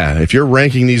like, yeah, if you're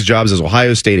ranking these jobs as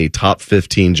Ohio State a top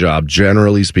 15 job,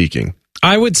 generally speaking.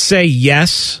 I would say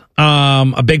yes.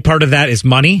 A big part of that is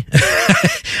money.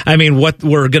 I mean, what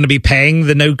we're going to be paying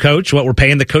the new coach, what we're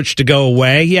paying the coach to go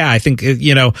away. Yeah, I think,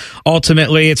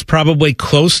 ultimately it's probably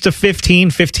close to 15,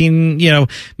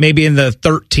 maybe in the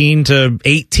 13 to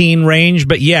 18 range.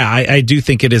 But yeah, I do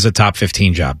think it is a top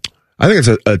 15 job. I think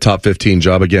it's a top 15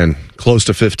 job. Again, close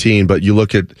to 15. But you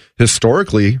look at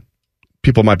historically,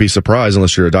 people might be surprised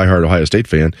unless you're a diehard Ohio State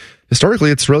fan.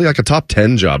 Historically, it's really like a top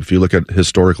 10 job. If you look at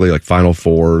historically, like Final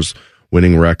Fours,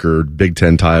 winning record, Big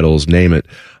Ten titles, name it.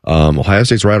 Ohio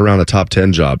State's right around a top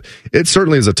 10 job. It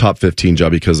certainly is a top 15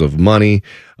 job because of money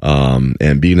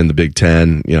and being in the Big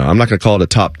Ten. I'm not going to call it a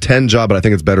top 10 job, but I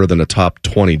think it's better than a top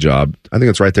 20 job. I think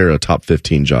it's right there at a top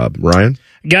 15 job. Ryan?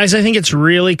 Guys, I think it's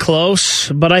really close,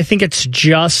 but I think it's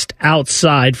just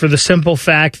outside for the simple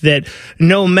fact that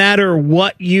no matter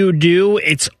what you do,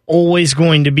 it's always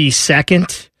going to be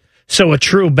second. So a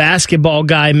true basketball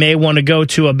guy may want to go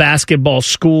to a basketball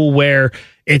school where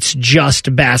it's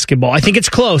just basketball. I think it's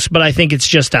close, but I think it's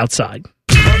just outside.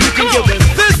 You can get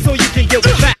with this or you can get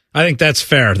with that. I think that's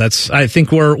fair. I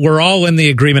think we're all in the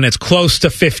agreement. It's close to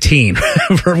 15.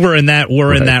 we're in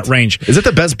that range. Is it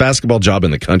the best basketball job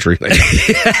in the country?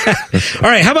 All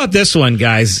right. How about this one,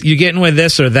 guys? You getting with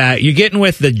this or that? You getting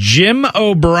with the Jim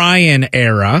O'Brien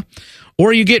era or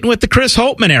are you getting with the Chris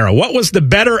Holtmann era? What was the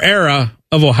better era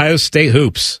of Ohio State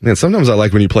hoops? Man, sometimes I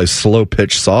like when you play slow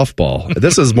pitch softball.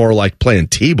 This is more like playing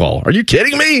t-ball. Are you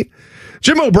kidding me?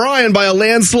 Jim O'Brien by a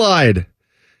landslide.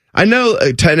 I know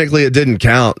technically it didn't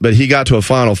count, but he got to a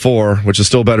Final Four, which is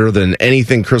still better than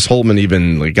anything Chris Holtmann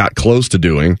even got close to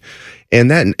doing. And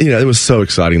that, it was so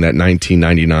exciting, that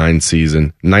 1999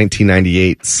 season,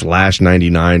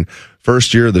 1998/99,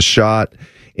 first year of the shot.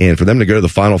 And for them to go to the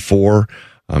Final Four,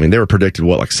 I mean, they were predicted,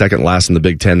 second last in the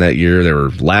Big Ten that year. They were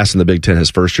last in the Big Ten his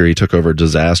first year. He took over a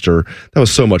disaster. That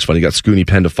was so much fun. He got Scooney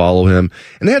Penn to follow him.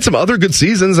 And they had some other good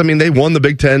seasons. I mean, they won the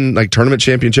Big Ten tournament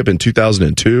championship in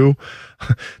 2002.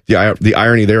 The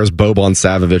irony there is Boban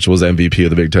Savovich was MVP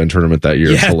of the Big Ten tournament that year.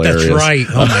 Yeah, it's hilarious. That's right.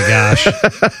 Oh my gosh.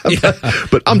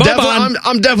 But I'm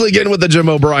definitely getting with the Jim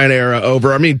O'Brien era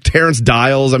over. I mean, Terrence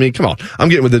Dials. I mean, come on. I'm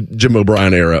getting with the Jim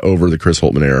O'Brien era over the Chris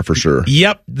Holtmann era for sure.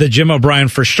 Yep, the Jim O'Brien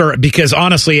for sure. Because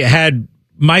honestly, it had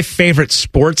my favorite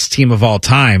sports team of all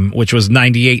time, which was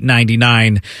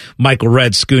 98-99, Michael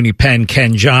Redd, Scooney Penn,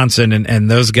 Ken Johnson, and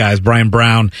those guys, Brian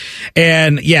Brown.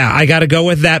 And yeah, I got to go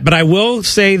with that. But I will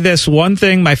say this one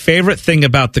thing. My favorite thing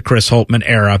about the Chris Holtmann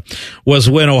era was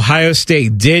when Ohio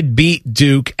State did beat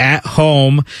Duke at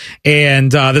home.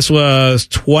 And this was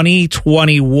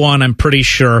 2021, I'm pretty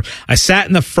sure. I sat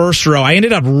in the first row. I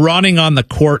ended up running on the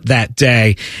court that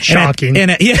day. Shocking. Yeah,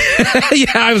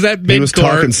 I was at big court. He was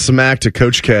talking smack to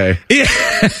Coach K. Yeah.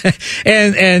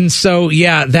 and so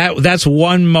yeah, that's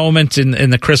one moment in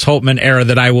the Chris Holtmann era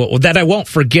that I won't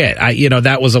forget.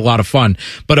 That was a lot of fun.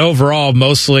 But overall,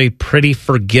 mostly pretty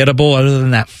forgettable other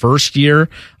than that first year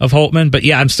of Holtmann. But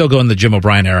yeah, I'm still going the Jim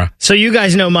O'Brien era. So you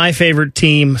guys know my favorite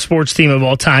sports team of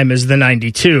all time is the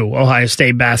 92 Ohio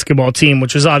State basketball team,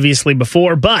 which was obviously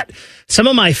before, but some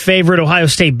of my favorite Ohio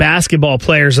State basketball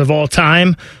players of all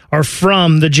time are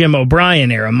from the Jim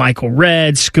O'Brien era. Michael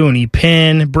Redd, Scooney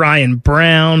Penn, Brian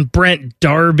Brown, Brent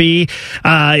Darby,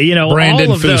 Brandon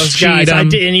all of Foose those guys. I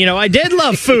did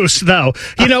love Foose, though.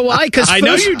 You know why? Because I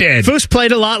know you did. Foose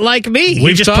played a lot like me.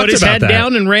 He just put his head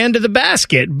down and ran to the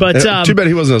basket. But too bad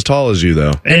he wasn't as tall as you,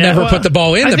 though. And never put the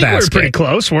ball in the basket. We were pretty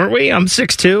close, weren't we? I'm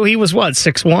 6'2". He was what,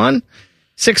 6'1"?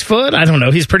 6 foot? I don't know.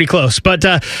 He's pretty close. But,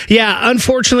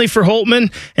 unfortunately for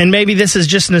Holtmann, and maybe this is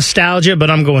just nostalgia,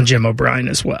 but I'm going Jim O'Brien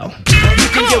as well.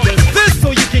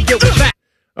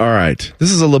 All right.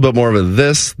 This is a little bit more of a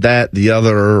this, that, the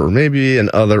other, or maybe an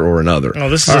other or another. Oh,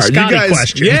 this is a Scotty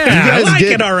question. Yeah, I like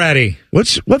it already.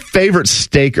 What favorite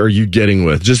steak are you getting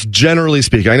with? Just generally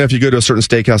speaking. I know if you go to a certain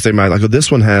steakhouse, they might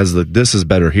this one has this is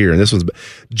better here, and this one's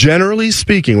generally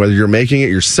speaking, whether you're making it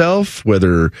yourself,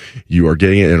 whether you are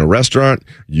getting it in a restaurant,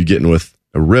 you getting with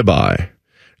a ribeye,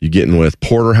 you getting with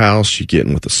porterhouse, you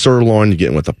getting with a sirloin, you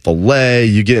getting with a filet,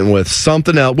 you getting with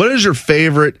something else. What is your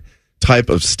favorite type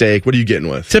of steak? What are you getting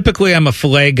with? Typically, I'm a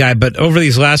filet guy, but over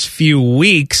these last few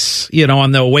weeks,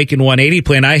 on the Awaken 180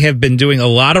 plan, I have been doing a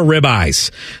lot of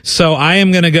ribeyes. So I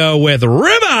am going to go with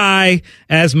ribeye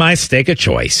as my steak of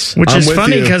choice. Which is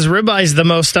funny because ribeye is the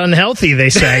most unhealthy, they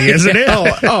say, isn't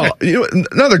it?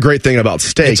 Another great thing about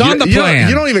steak. It's on the plan.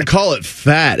 You don't even call it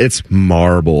fat. It's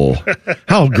marble.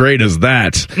 How great is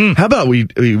that? How about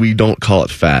we don't call it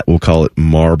fat? We'll call it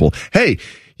marble. Hey,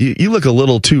 you look a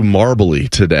little too marbly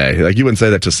today. Like, you wouldn't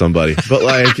say that to somebody,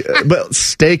 but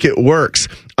steak, it works.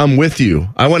 I'm with you.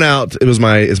 I went out. It's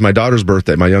my daughter's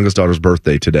birthday, my youngest daughter's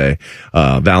birthday today,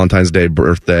 Valentines Day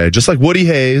birthday, just like Woody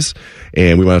Hayes.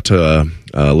 And we went out to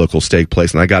a local steak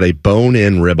place, and I got a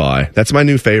bone-in ribeye. That's my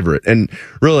new favorite. And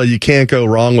really, you can't go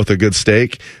wrong with a good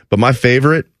steak. But my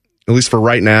favorite, at least for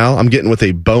right now, I'm getting with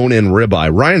a bone-in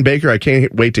ribeye. Ryan Baker, I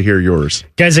can't wait to hear yours.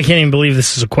 Guys, I can't even believe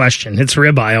this is a question. It's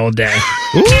ribeye all day.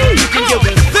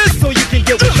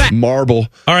 Marble.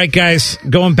 All right, guys,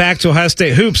 going back to Ohio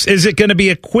State hoops, is it going to be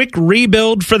a quick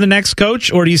rebuild for the next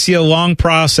coach, or do you see a long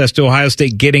process to Ohio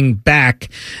State getting back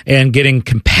and getting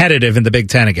competitive in the Big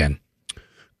Ten again?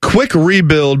 Quick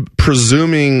rebuild,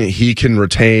 presuming he can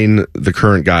retain the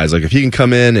current guys. Like, if he can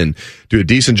come in and do a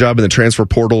decent job in the transfer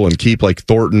portal and keep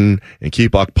Thornton and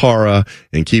keep Okpara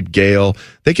and keep Gale,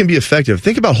 they can be effective.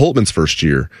 Think about Holtmann's first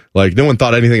year. No one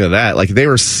thought anything of that. They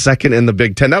were second in the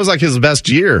Big Ten. That was his best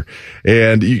year.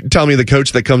 And you tell me the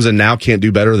coach that comes in now can't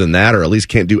do better than that, or at least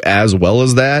can't do as well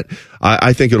as that.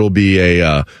 I think it'll be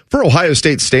for Ohio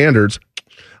State standards,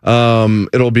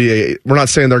 It'll be we're not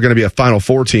saying they're going to be a Final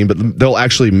Four team, but they'll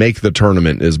actually make the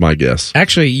tournament is my guess.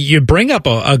 Actually, you bring up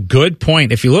a good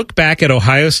point. If you look back at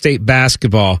Ohio State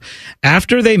basketball,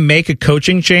 after they make a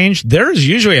coaching change, there is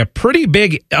usually a pretty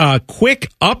big,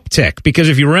 quick uptick, because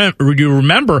if you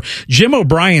remember, Jim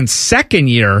O'Brien's second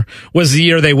year was the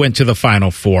year they went to the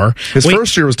Final Four. His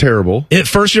first year was terrible.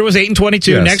 First year was 8-22.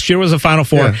 Yes. Next year was a Final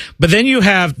Four. Yeah. But then you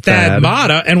have Thad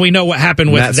Matta, and we know what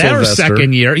happened with their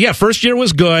second year. Yeah, first year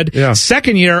was good. Yeah.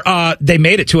 Second year, they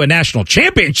made it to a national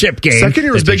championship game. Second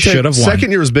year was Big Ten.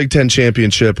 Second year was Big Ten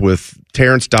championship with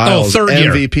Terrence Dials, third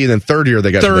MVP. Year. Then third year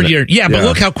they got third year. Yeah, but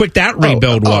look how quick that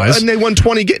rebuild was. And they won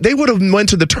 20. They would have went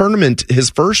to the tournament his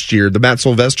first year. The Matt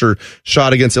Sylvester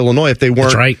shot against Illinois if they weren't.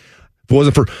 That's right. If it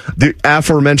wasn't for the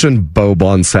aforementioned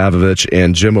Boban Savovich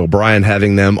and Jim O'Brien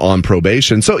having them on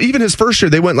probation. So even his first year,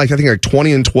 they went like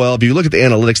 20-12. If you look at the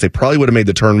analytics, they probably would have made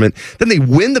the tournament. Then they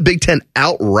win the Big Ten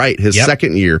outright his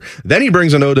second year. Then he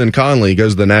brings in Oda and Conley,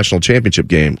 goes to the national championship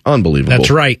game. Unbelievable. That's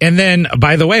right. And then,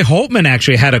 by the way, Holtmann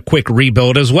actually had a quick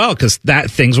rebuild as well, because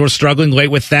things were struggling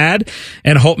late with Thad,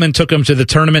 and Holtmann took him to the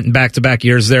tournament in back-to-back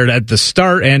years there at the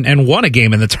start and won a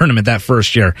game in the tournament that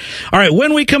first year. All right,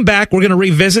 when we come back, we're going to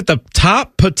revisit the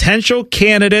top potential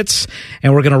candidates,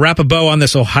 and we're going to wrap a bow on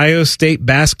this Ohio State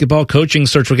basketball coaching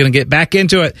search. We're going to get back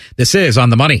into it. This is On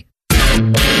the Money.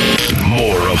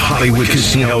 More of Hollywood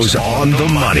Casinos on the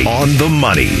money. On the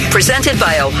money. Presented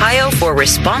by Ohio for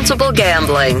Responsible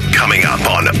Gambling. Coming up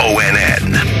on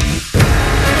ONN.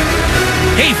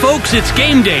 Hey, folks, it's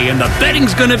game day, and the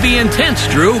betting's going to be intense,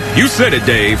 Drew. You said it,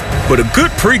 Dave, but a good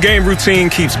pregame routine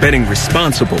keeps betting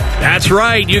responsible. That's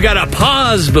right. You got to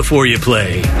pause before you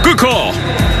play. Good call.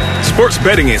 Sports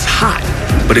betting is hot,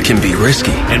 but it can be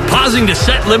risky. And pausing to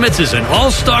set limits is an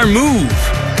all-star move.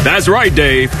 That's right,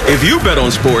 Dave. If you bet on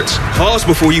sports, pause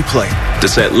before you play to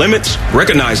set limits,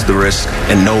 recognize the risk,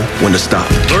 and know when to stop.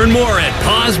 Learn more at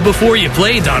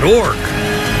pausebeforeyouplay.org.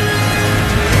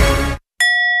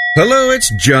 Hello, it's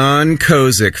John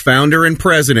Kozik, founder and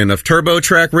president of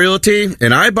TurboTrack Realty,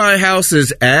 and I buy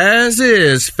houses as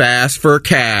is fast for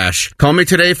cash. Call me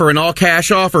today for an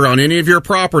all-cash offer on any of your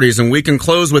properties, and we can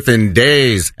close within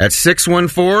days at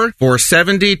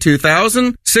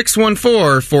 614-470-2000,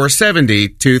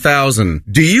 614-470-2000.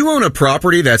 Do you own a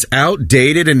property that's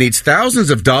outdated and needs thousands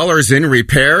of dollars in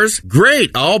repairs?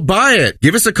 Great, I'll buy it.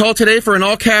 Give us a call today for an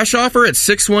all-cash offer at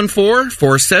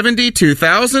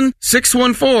 614-470-2000,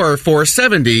 614-470-2000.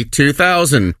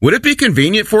 Would it be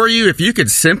convenient for you if you could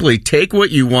simply take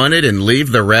what you wanted and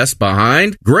leave the rest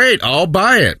behind? Great, I'll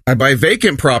buy it. I buy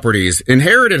vacant properties,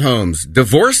 inherited homes,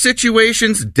 divorce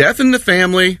situations, death in the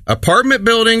family, apartment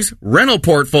buildings, rental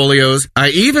portfolios. I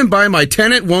even buy my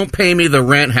tenant won't pay me the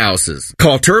rent houses.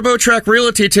 Call TurboTrack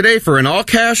Realty today for an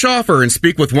all-cash offer and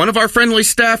speak with one of our friendly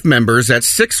staff members at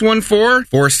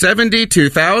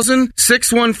 614-470-2000,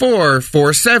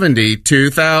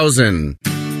 614-470-2000.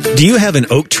 Do you have an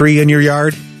oak tree in your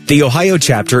yard? The Ohio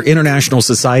Chapter International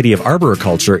Society of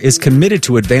Arboriculture is committed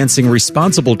to advancing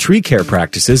responsible tree care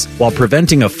practices while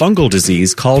preventing a fungal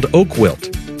disease called oak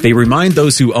wilt. They remind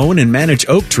those who own and manage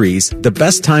oak trees the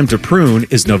best time to prune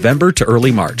is November to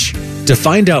early March. To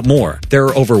find out more, there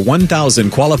are over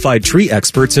 1,000 qualified tree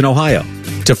experts in Ohio.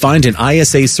 To find an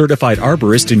ISA certified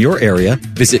arborist in your area,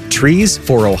 visit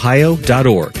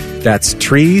treesforohio.org. That's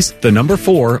trees, the number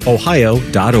 4,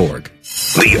 ohio.org.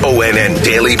 The ONN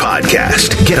Daily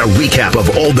Podcast. Get a recap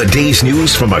of all the day's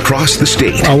news from across the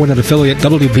state. ONN affiliate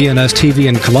WBNS TV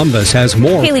in Columbus has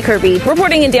more. Haley Kirby,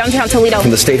 reporting in downtown Toledo.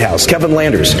 From the State House, Kevin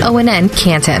Landers. ONN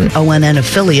Canton. ONN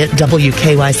affiliate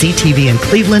WKYC TV in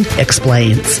Cleveland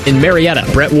explains. In Marietta,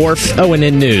 Brett Wharf,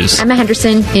 ONN News. Emma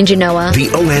Henderson in Genoa. The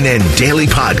ONN Daily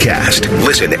Podcast.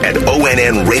 Listen at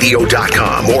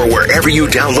ONNradio.com or wherever you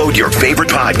download your favorite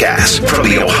podcasts from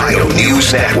the Ohio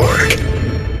News Network.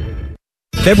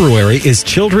 February is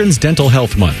Children's Dental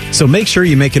Health Month, so make sure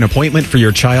you make an appointment for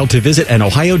your child to visit an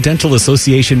Ohio Dental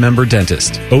Association member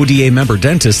dentist. ODA member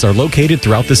dentists are located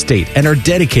throughout the state and are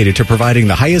dedicated to providing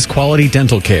the highest quality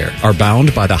dental care, are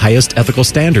bound by the highest ethical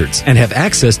standards, and have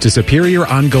access to superior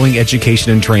ongoing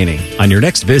education and training. On your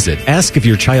next visit, ask if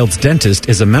your child's dentist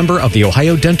is a member of the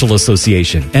Ohio Dental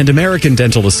Association and American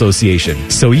Dental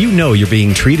Association, so you know you're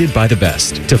being treated by the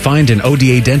best. To find an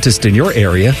ODA dentist in your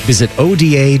area, visit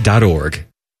ODA.org.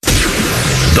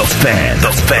 The Fan.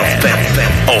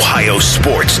 Ohio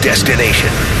sports destination.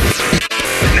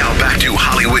 Now back to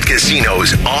Hollywood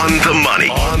Casinos on the money.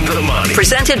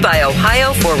 Presented by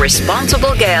Ohio for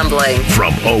Responsible Gambling.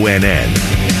 From ONN.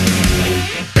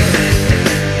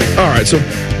 All right, so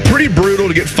pretty brutal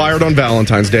to get fired on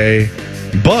Valentine's Day,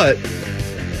 but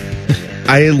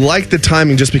I like the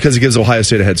timing just because it gives Ohio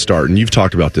State a head start. And you've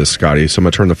talked about this, Scotty, so I'm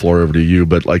going to turn the floor over to you.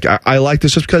 But like, I like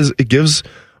this just because it gives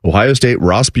Ohio State,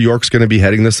 Ross Bjork's going to be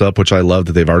heading this up, which I love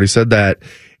that they've already said that.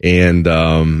 And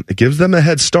it gives them a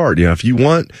head start. You know, if you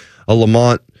want a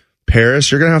Lamont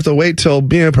Paris, you're going to have to wait till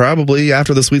probably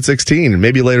after the Sweet 16 and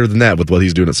maybe later than that with what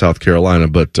he's doing at South Carolina.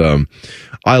 But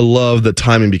I love the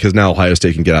timing because now Ohio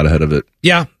State can get out ahead of it.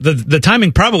 Yeah, the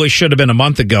timing probably should have been a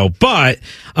month ago, but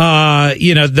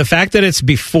the fact that it's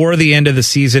before the end of the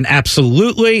season,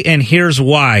 absolutely, and here's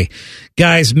why.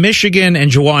 Guys, Michigan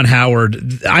and Juwan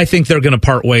Howard, I think they're going to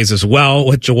part ways as well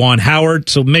with Juwan Howard,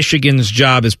 so Michigan's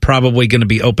job is probably going to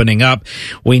be opening up.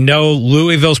 We know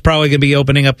Louisville's probably going to be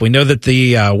opening up. We know that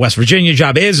the West Virginia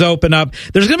job is open up.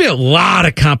 There's going to be a lot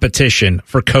of competition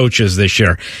for coaches this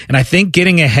year, and I think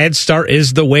getting a head start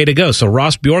is the way to go. So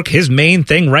Ross Bjork, his main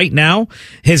thing right now,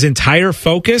 his entire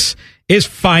focus is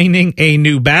finding a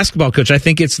new basketball coach. I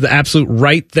think it's the absolute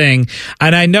right thing.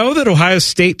 And I know that Ohio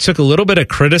State took a little bit of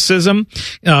criticism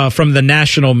from the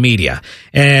national media.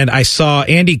 And I saw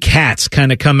Andy Katz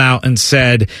kind of come out and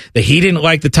said that he didn't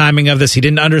like the timing of this. He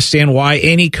didn't understand why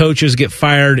any coaches get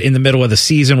fired in the middle of the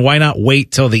season. Why not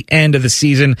wait till the end of the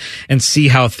season and see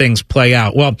how things play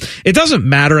out? Well, it doesn't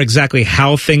matter exactly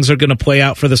how things are going to play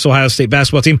out for this Ohio State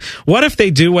basketball team. What if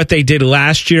they do what they did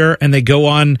last year and they go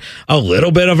on a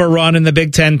little bit of a run in the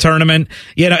Big Ten tournament?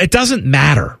 It doesn't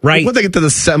matter, right? When they get to the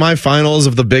semifinals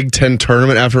of the Big Ten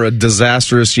tournament after a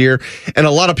disastrous year, and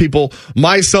a lot of people,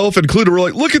 myself included, were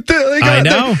like, look at this. I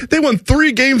know. They won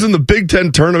 3 games in the Big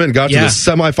Ten tournament and got to the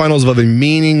semifinals of a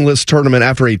meaningless tournament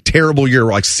after a terrible year.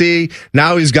 We're like, see,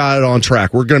 now he's got it on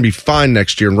track. We're going to be fine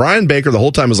next year. And Ryan Baker the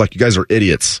whole time was like, you guys are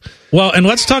idiots. Well, and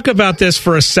let's talk about this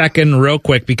for a second real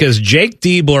quick because Jake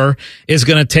Diebler is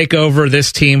going to take over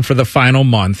this team for the final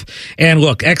month. And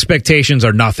look, expectations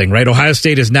are nothing, right? Ohio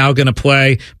State is now going to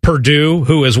play Purdue,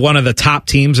 who is one of the top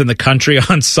teams in the country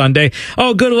on Sunday.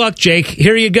 Oh, good luck, Jake.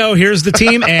 Here you go. Here's the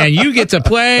team, and you get to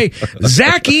play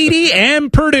Zach Edey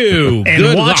and Purdue. And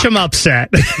good watch luck. them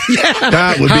upset. Yeah.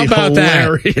 That would How be about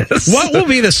hilarious. That? What will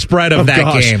be the spread of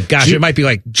that game? Gosh, it might be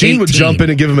like Gene would jump in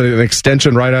and give him an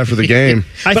extension right after the game.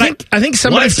 I think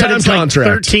somebody said it's like contract.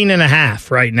 13 and a half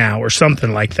right now or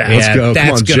something like that. Let's go.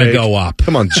 That's going to go up.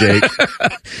 Come on, Jake.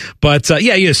 But so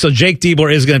Jake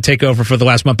Diebler is going to take over for the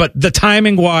last month. But the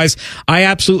timing wise, I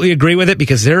absolutely agree with it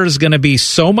because there is going to be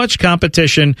so much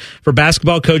competition for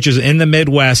basketball coaches in the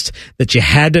Midwest that you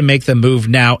had to make the move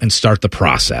now and start the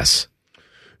process.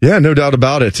 Yeah, no doubt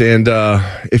about it. And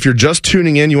if you're just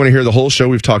tuning in, you want to hear the whole show,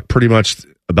 we've talked pretty much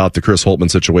about the Chris Holtmann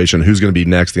situation, who's going to be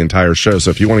next the entire show. So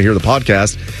if you want to hear the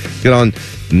podcast, get on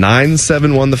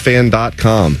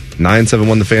 971thefan.com.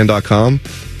 971thefan.com.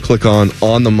 Click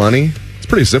on the money. It's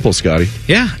pretty simple, Scotty.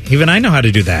 Yeah, even I know how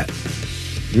to do that.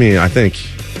 I mean, I think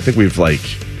we've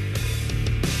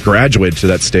graduated to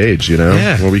that stage,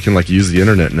 where we can use the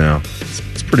internet now.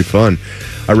 It's pretty fun.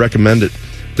 I recommend it.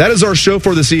 That is our show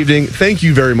for this evening. Thank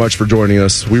you very much for joining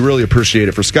us. We really appreciate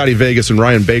it. For Scotty Vegas and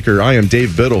Ryan Baker, I am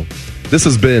Dave Biddle. This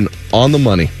has been On the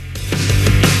Money.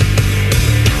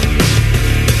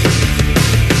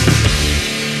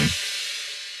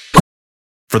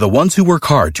 For the ones who work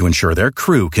hard to ensure their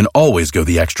crew can always go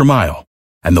the extra mile,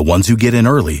 and the ones who get in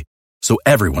early so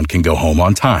everyone can go home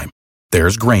on time,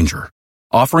 there's Grainger,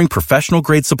 offering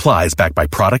professional-grade supplies backed by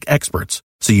product experts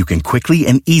so you can quickly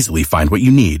and easily find what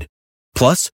you need.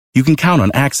 Plus, you can count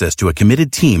on access to a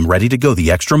committed team ready to go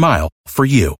the extra mile for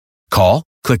you. Call,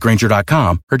 click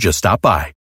Grainger.com, or just stop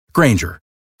by. Grainger,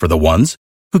 for the ones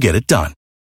who get it done.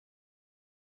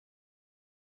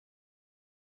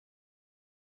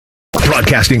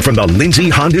 Broadcasting from the Lindsay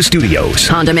Honda Studios.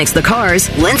 Honda makes the cars.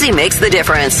 Lindsay makes the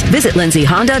difference. Visit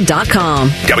lindsayhonda.com.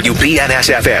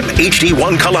 WBNS-FM,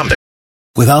 HD1 Columbus.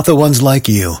 Without the ones like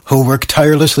you, who work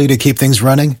tirelessly to keep things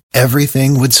running,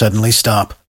 everything would suddenly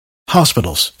stop.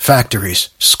 Hospitals, factories,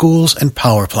 schools, and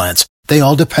power plants, they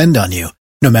all depend on you.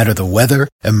 No matter the weather,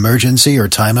 emergency, or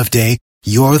time of day,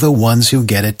 you're the ones who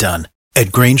get it done.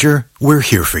 At Grainger, we're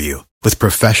here for you with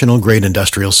professional-grade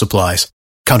industrial supplies.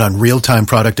 Count on real-time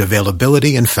product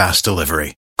availability and fast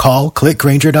delivery. Call, click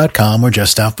Grainger.com, or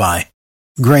just stop by.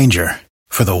 Grainger,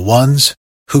 for the ones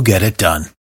who get it done.